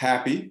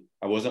happy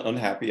I wasn't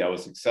unhappy. I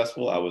was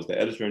successful. I was the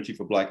editor-in-chief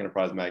of Black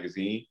Enterprise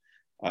Magazine.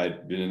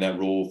 I'd been in that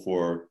role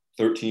for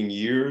 13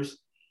 years.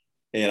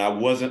 And I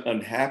wasn't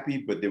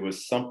unhappy, but there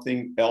was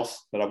something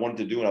else that I wanted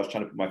to do, and I was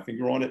trying to put my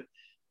finger on it.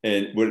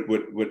 And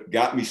what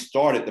got me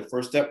started, the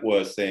first step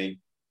was saying,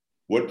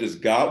 what does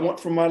God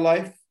want from my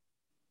life?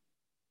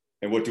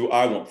 And what do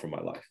I want from my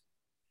life?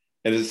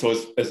 And so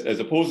as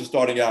opposed to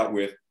starting out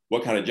with,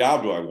 what kind of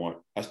job do I want?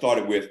 I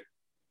started with,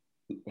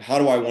 how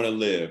do I want to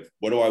live?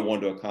 What do I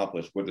want to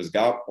accomplish? What does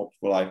God want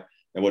for life?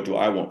 And what do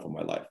I want for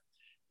my life?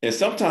 And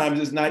sometimes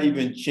it's not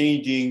even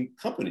changing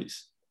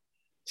companies.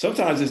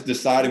 Sometimes it's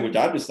deciding, which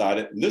I've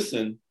decided,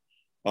 listen,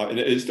 and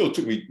it still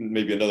took me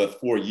maybe another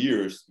 4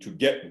 years to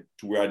get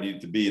to where I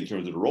needed to be in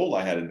terms of the role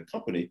I had in the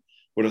company.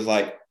 But it's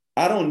like,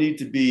 I don't need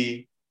to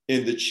be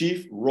in the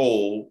chief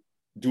role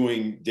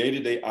doing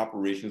day-to-day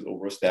operations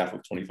over a staff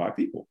of 25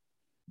 people.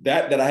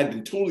 That I had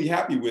been totally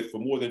happy with for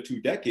more than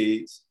 2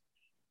 decades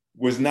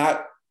was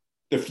not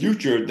the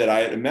future that I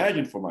had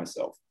imagined for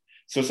myself.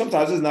 So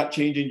sometimes it's not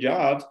changing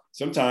jobs.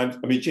 Sometimes,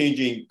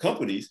 changing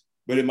companies,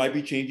 but it might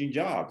be changing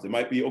jobs. It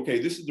might be, okay,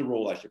 this is the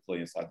role I should play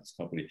inside this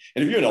company.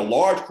 And if you're in a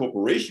large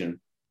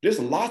corporation, there's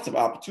lots of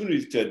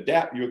opportunities to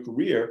adapt your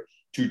career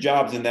to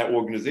jobs in that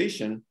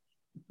organization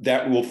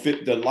that will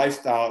fit the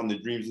lifestyle and the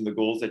dreams and the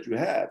goals that you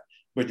have.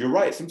 But you're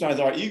right, sometimes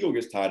our ego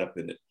gets tied up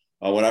in it.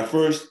 When I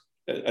first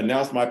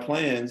announced my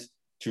plans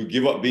to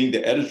give up being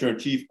the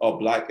editor-in-chief of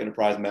Black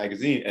Enterprise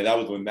Magazine, and that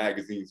was when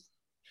magazines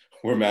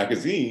were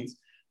magazines,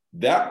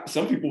 that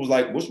some people was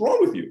like, what's wrong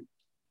with you?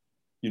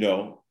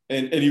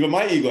 And even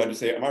my ego had to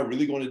say, am I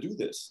really going to do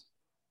this?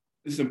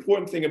 This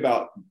important thing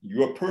about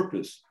your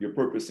purpose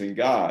in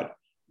God,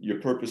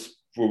 your purpose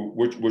for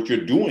what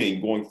you're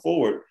doing going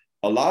forward,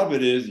 a lot of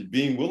it is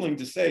being willing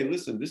to say,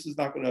 listen, this is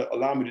not going to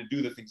allow me to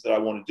do the things that I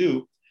want to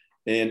do.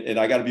 And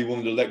I got to be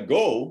willing to let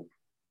go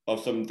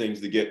of some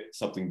things to get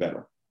something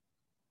better.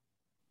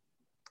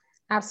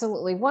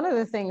 Absolutely. One of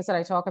the things that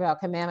I talk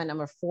about, commandment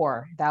number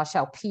 4, thou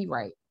shalt pee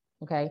right.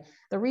 Okay.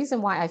 The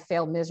reason why I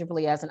failed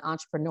miserably as an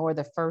entrepreneur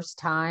the first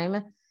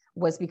time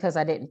was because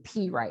I didn't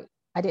pee right.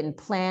 I didn't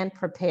plan,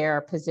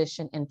 prepare,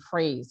 position, and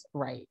praise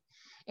right.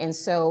 And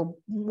so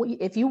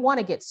if you want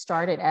to get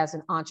started as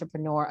an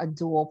entrepreneur, a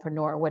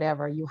dualpreneur,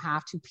 whatever, you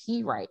have to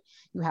pee right.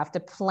 You have to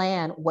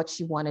plan what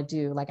you want to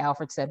do. Like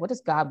Alfred said, what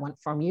does God want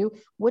from you?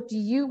 What do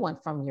you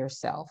want from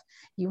yourself?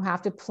 You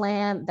have to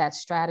plan that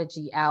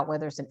strategy out,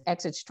 whether it's an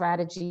exit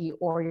strategy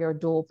or your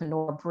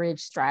dualpreneur bridge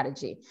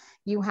strategy.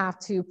 You have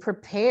to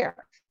prepare.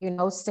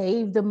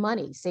 Save the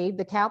money, save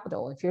the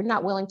capital. If you're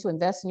not willing to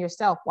invest in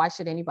yourself, why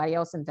should anybody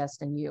else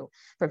invest in you?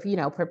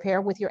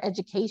 Prepare with your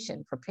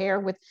education, prepare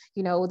with,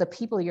 the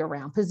people you're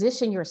around,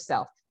 position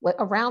yourself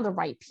around the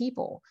right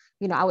people.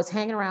 I was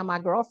hanging around my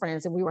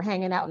girlfriends and we were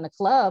hanging out in the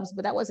clubs,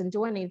 but that wasn't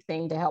doing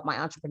anything to help my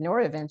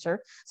entrepreneurial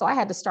venture. So I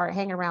had to start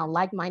hanging around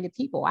like-minded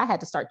people. I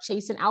had to start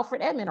chasing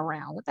Alfred Edmond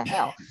around. What the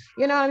hell?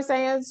 You know what I'm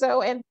saying?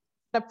 So, and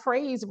the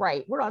praise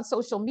right. We're on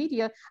social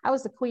media. I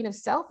was the queen of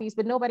selfies,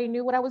 but nobody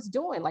knew what I was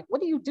doing. Like, what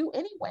do you do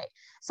anyway?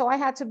 So I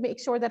had to make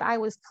sure that I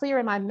was clear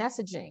in my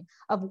messaging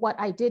of what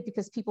I did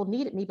because people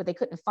needed me, but they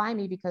couldn't find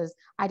me because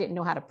I didn't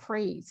know how to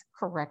praise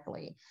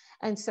correctly.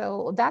 And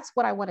so that's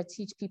what I want to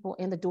teach people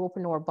in the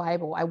Dualpreneur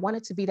Bible. I want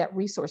it to be that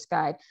resource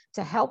guide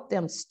to help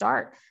them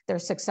start their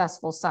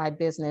successful side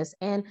business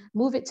and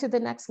move it to the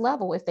next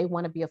level if they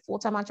want to be a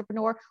full-time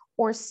entrepreneur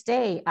or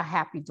stay a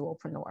happy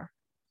dualpreneur.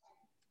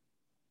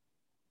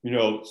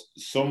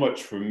 So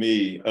much for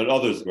me and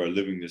others who are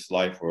living this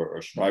life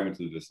or striving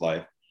to live this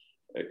life,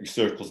 it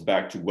circles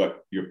back to what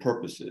your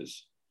purpose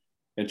is.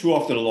 And too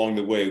often along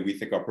the way, we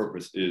think our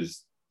purpose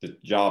is the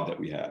job that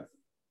we have,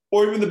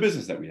 or even the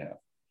business that we have.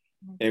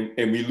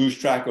 And we lose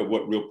track of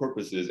what real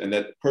purpose is, and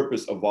that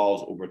purpose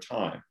evolves over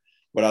time.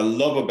 What I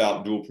love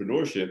about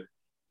dualpreneurship,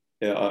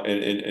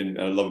 and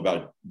I love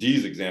about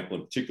Dee's example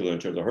in particular in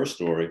terms of her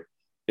story,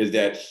 is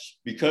that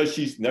because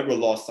she's never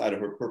lost sight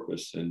of her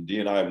purpose, and Dee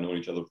and I have known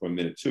each other for a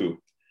minute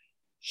too,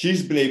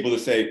 she's been able to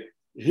say,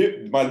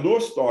 here, my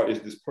North Star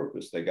is this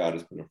purpose that God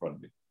has put in front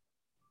of me.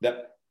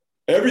 That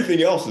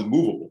everything else is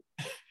movable.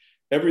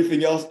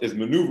 Everything else is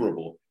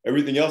maneuverable.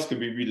 Everything else can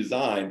be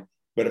redesigned.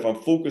 But if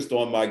I'm focused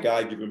on my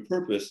God-given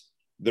purpose,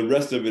 the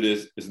rest of it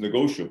is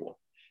negotiable.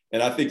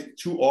 And I think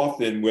too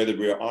often, whether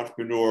we're an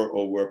entrepreneur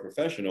or we're a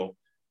professional,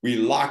 we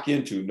lock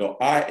into, no,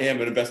 I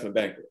am an investment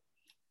banker.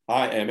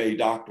 I am a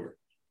doctor.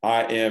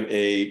 I am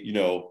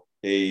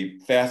a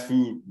fast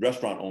food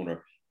restaurant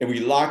owner. And we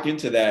lock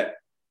into that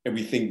and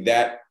we think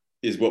that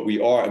is what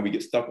we are, and we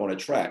get stuck on a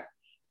track.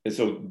 And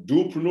so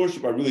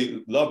dualpreneurship I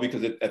really love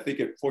because I think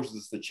it forces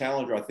us to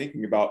challenge our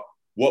thinking about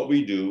what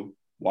we do,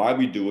 why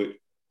we do it,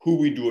 who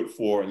we do it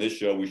for. In this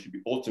show, we should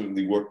be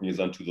ultimately working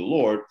as unto the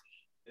Lord.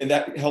 And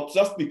that helps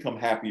us become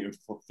happy and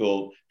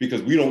fulfilled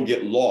because we don't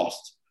get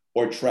lost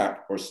or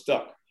trapped or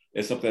stuck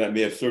in something that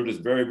may have served us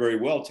very, very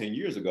well 10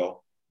 years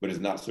ago, but is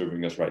not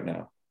serving us right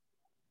now.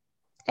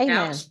 Amen.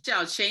 Thou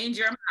shalt change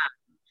your mind.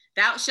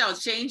 Thou shalt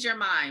change your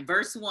mind.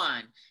 Verse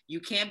 1, you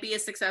can't be a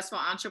successful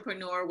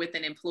entrepreneur with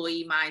an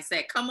employee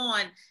mindset. Come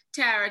on,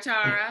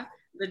 Tara.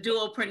 the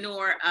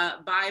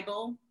Dualpreneur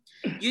Bible.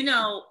 You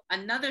know,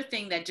 another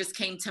thing that just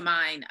came to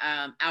mind,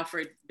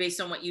 Alfred,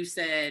 based on what you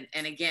said,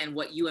 and again,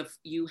 what you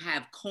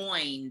have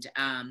coined,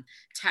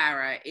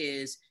 Tara,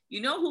 is,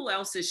 you know who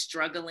else is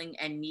struggling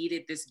and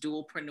needed this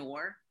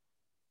Dualpreneur?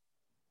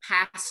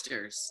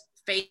 Pastors,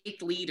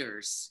 faith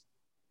leaders,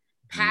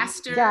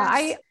 pastors.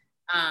 Yeah,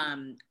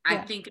 I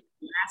think in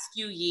the last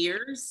few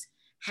years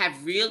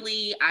have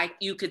really,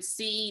 you could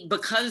see,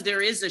 because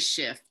there is a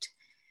shift,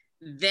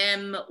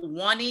 them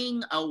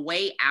wanting a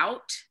way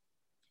out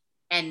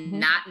and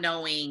not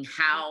knowing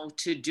how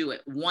to do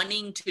it,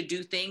 wanting to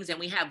do things. And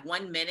we have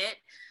 1 minute.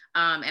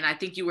 And I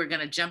think you were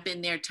going to jump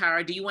in there,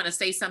 Tara. Do you want to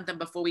say something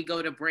before we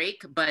go to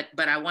break? But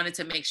I wanted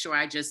to make sure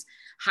I just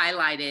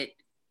highlighted,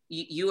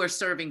 you are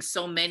serving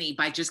so many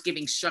by just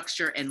giving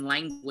structure and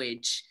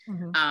language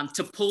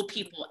to pull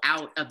people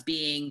out of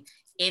being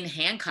in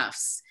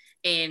handcuffs,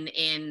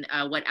 in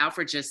what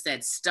Alfred just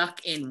said,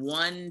 stuck in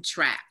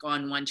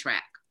on one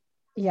track.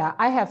 Yeah,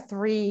 I have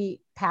 3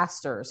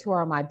 pastors who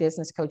are my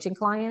business coaching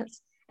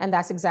clients, and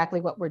that's exactly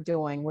what we're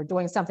doing. We're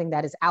doing something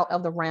that is out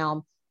of the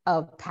realm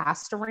of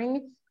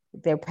pastoring.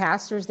 They're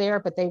pastors there,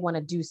 but they want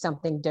to do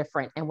something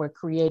different, and we're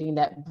creating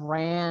that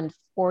brand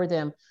for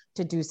them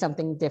to do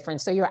something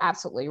different. So you're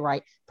absolutely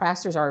right.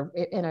 Pastors are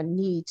in a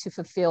need to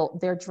fulfill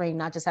their dream,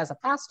 not just as a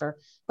pastor,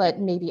 but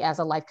maybe as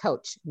a life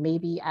coach,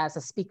 maybe as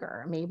a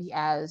speaker, maybe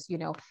as,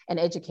 an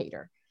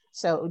educator.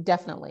 So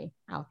definitely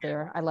out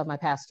there. I love my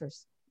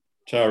pastors.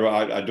 Tara,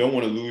 I don't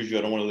want to lose you.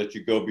 I don't want to let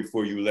you go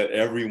before you let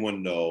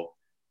everyone know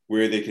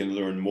where they can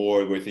learn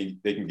more, where they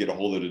can get a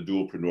hold of the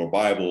Dualpreneur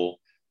Bible,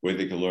 where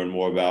they can learn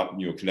more about,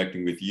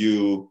 connecting with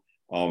you,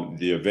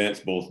 the events,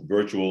 both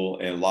virtual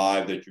and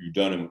live, that you've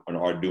done and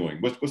are doing.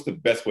 What's the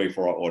best way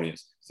for our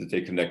audience to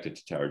stay connected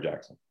to Tara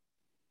Jackson?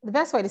 The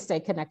best way to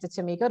stay connected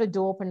to me, go to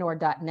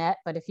dualpreneur.net.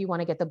 But if you want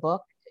to get the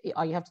book,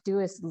 all you have to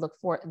do is look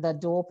for the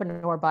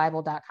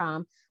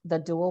dualpreneurbible.com, the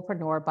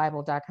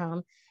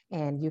dualpreneurbible.com,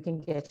 and you can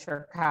get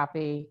your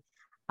copy.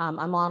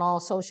 I'm on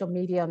all social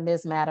media,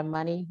 Ms. Madam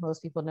Money.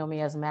 Most people know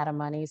me as Madam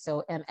Money.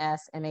 So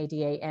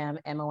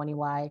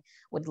MSMADAMMONEY.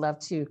 Would love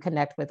to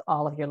connect with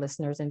all of your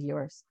listeners and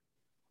viewers.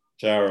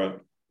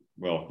 Tara,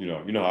 well, you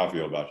know how I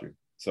feel about you.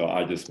 So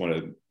I just want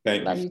to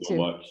thank you so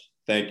much.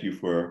 Thank you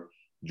for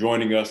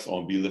joining us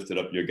on Be Lifted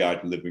Up, Your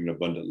Guide to Living an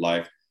Abundant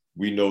Life.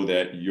 We know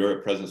that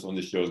your presence on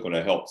this show is going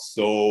to help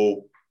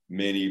so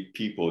many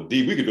people.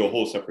 Dee, we could do a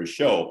whole separate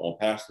show on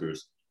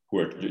pastors who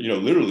are,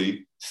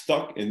 literally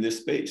stuck in this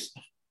space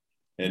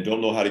and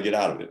don't know how to get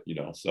out of it,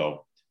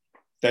 So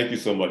thank you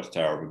so much,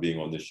 Tara, for being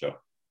on this show.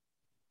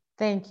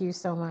 Thank you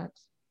so much.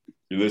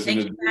 You're listening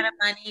Thank you, Madam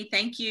Money.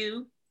 Thank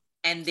you.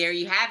 And there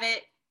you have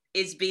it.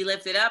 It's Be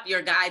Lifted Up,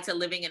 your guide to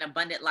living an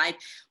abundant life.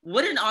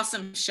 What an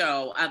awesome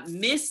show.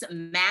 Miss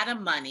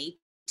Madam Money,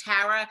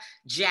 Tara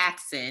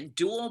Jackson,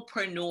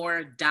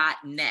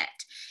 dualpreneur.net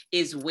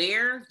is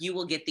where you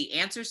will get the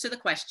answers to the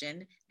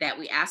question that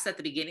we asked at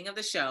the beginning of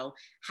the show.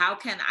 How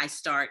can I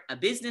start a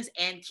business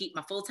and keep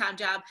my full-time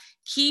job?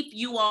 Keep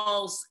you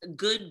all's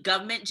good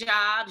government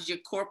jobs, your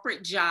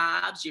corporate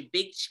jobs, your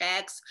big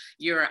checks,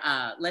 your,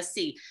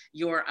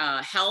 your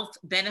health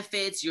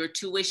benefits, your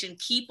tuition.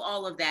 Keep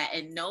all of that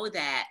and know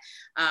that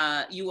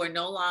you are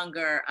no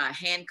longer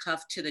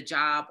handcuffed to the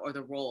job or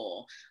the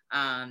role.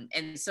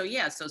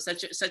 So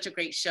such a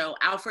great show.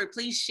 Alfred,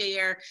 please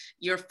share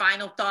your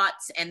final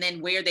thoughts and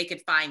then where they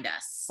could find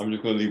us. I'm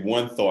just going to leave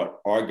one thought.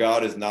 Our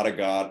God is not a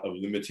God of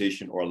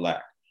limitation or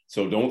lack.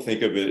 So don't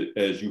think of it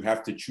as you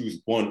have to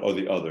choose one or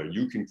the other.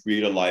 You can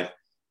create a life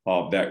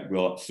that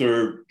will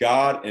serve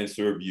God and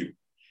serve you.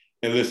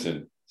 And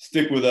listen,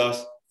 stick with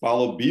us.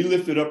 Follow Be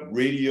Lifted Up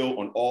Radio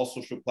on all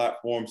social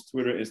platforms,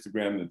 Twitter,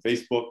 Instagram, and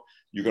Facebook.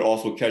 You can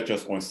also catch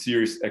us on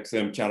Sirius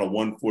XM channel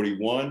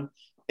 141.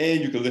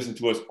 And you can listen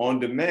to us on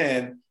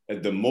demand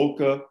at the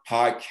Mocha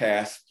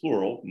Podcast,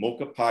 plural,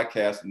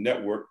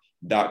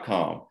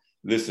 mochapodcastnetwork.com.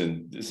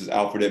 Listen, this is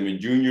Alfred Edmond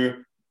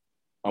Jr.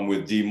 I'm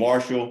with Dee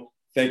Marshall.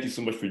 Thank you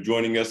so much for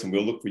joining us, and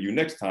we'll look for you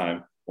next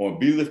time on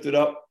Be Lifted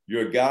Up,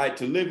 your guide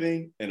to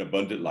living an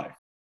abundant life.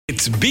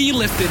 It's Be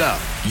Lifted Up,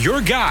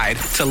 your guide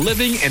to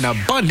living an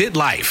abundant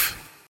life.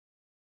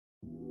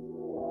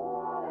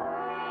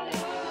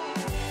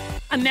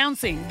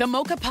 Announcing the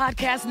Mocha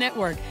Podcast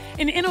Network,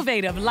 an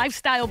innovative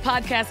lifestyle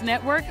podcast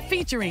network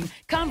featuring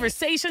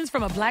conversations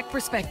from a Black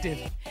perspective.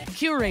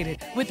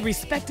 Curated with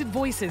respected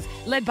voices,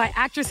 led by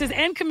actresses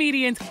and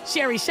comedians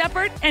Sherry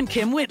Shepard and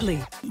Kim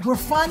Whitley. We're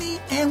funny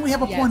and we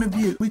have a point of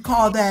view. We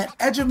call that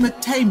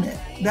edutainment.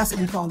 That's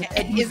what we call it.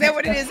 Is that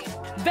what it is?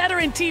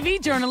 Veteran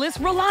TV journalist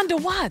Rolanda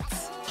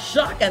Watts.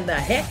 Shocking the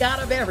heck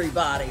out of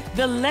everybody.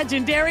 The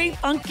legendary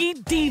Funky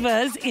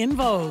Divas in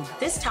Vogue.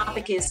 This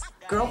topic is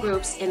girl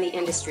groups in the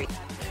industry.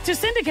 To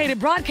syndicated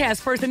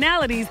broadcast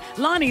personalities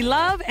Lonnie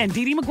Love and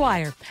Dee Dee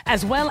McGuire,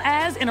 as well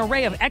as an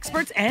array of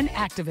experts and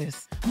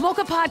activists.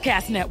 Mocha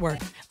Podcast Network,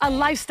 a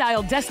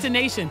lifestyle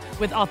destination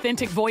with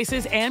authentic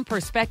voices and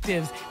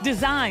perspectives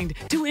designed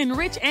to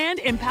enrich and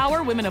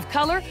empower women of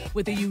color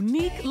with a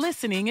unique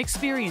listening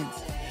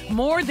experience.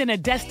 More than a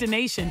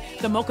destination,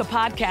 the Mocha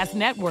Podcast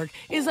Network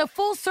is a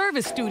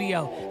full-service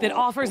studio that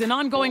offers an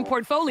ongoing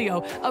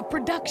portfolio of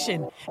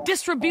production,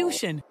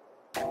 distribution,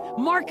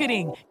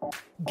 marketing,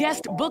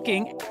 guest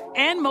booking,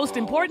 and most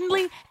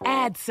importantly,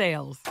 ad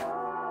sales.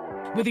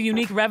 With a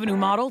unique revenue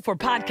model for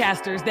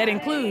podcasters that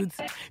includes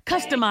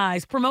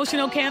customized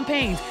promotional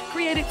campaigns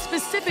created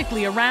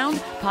specifically around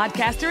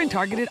podcaster and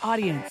targeted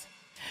audience,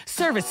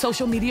 service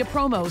social media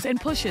promos and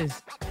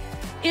pushes,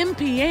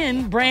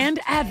 MPN brand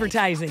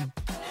advertising,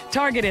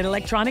 targeted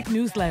electronic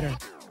newsletter,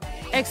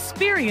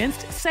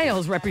 experienced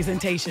sales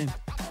representation.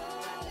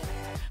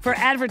 For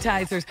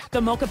advertisers,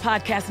 the Mocha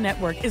Podcast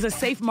Network is a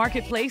safe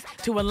marketplace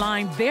to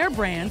align their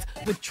brands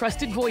with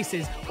trusted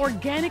voices,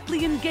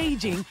 organically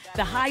engaging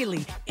the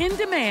highly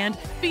in-demand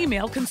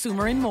female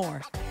consumer and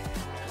more.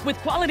 With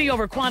quality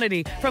over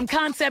quantity, from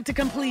concept to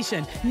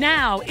completion,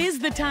 now is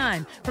the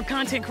time for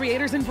content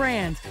creators and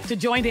brands to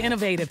join the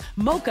innovative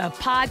Mocha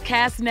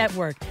Podcast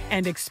Network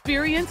and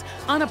experience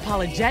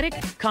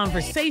unapologetic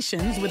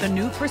conversations with a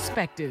new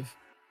perspective.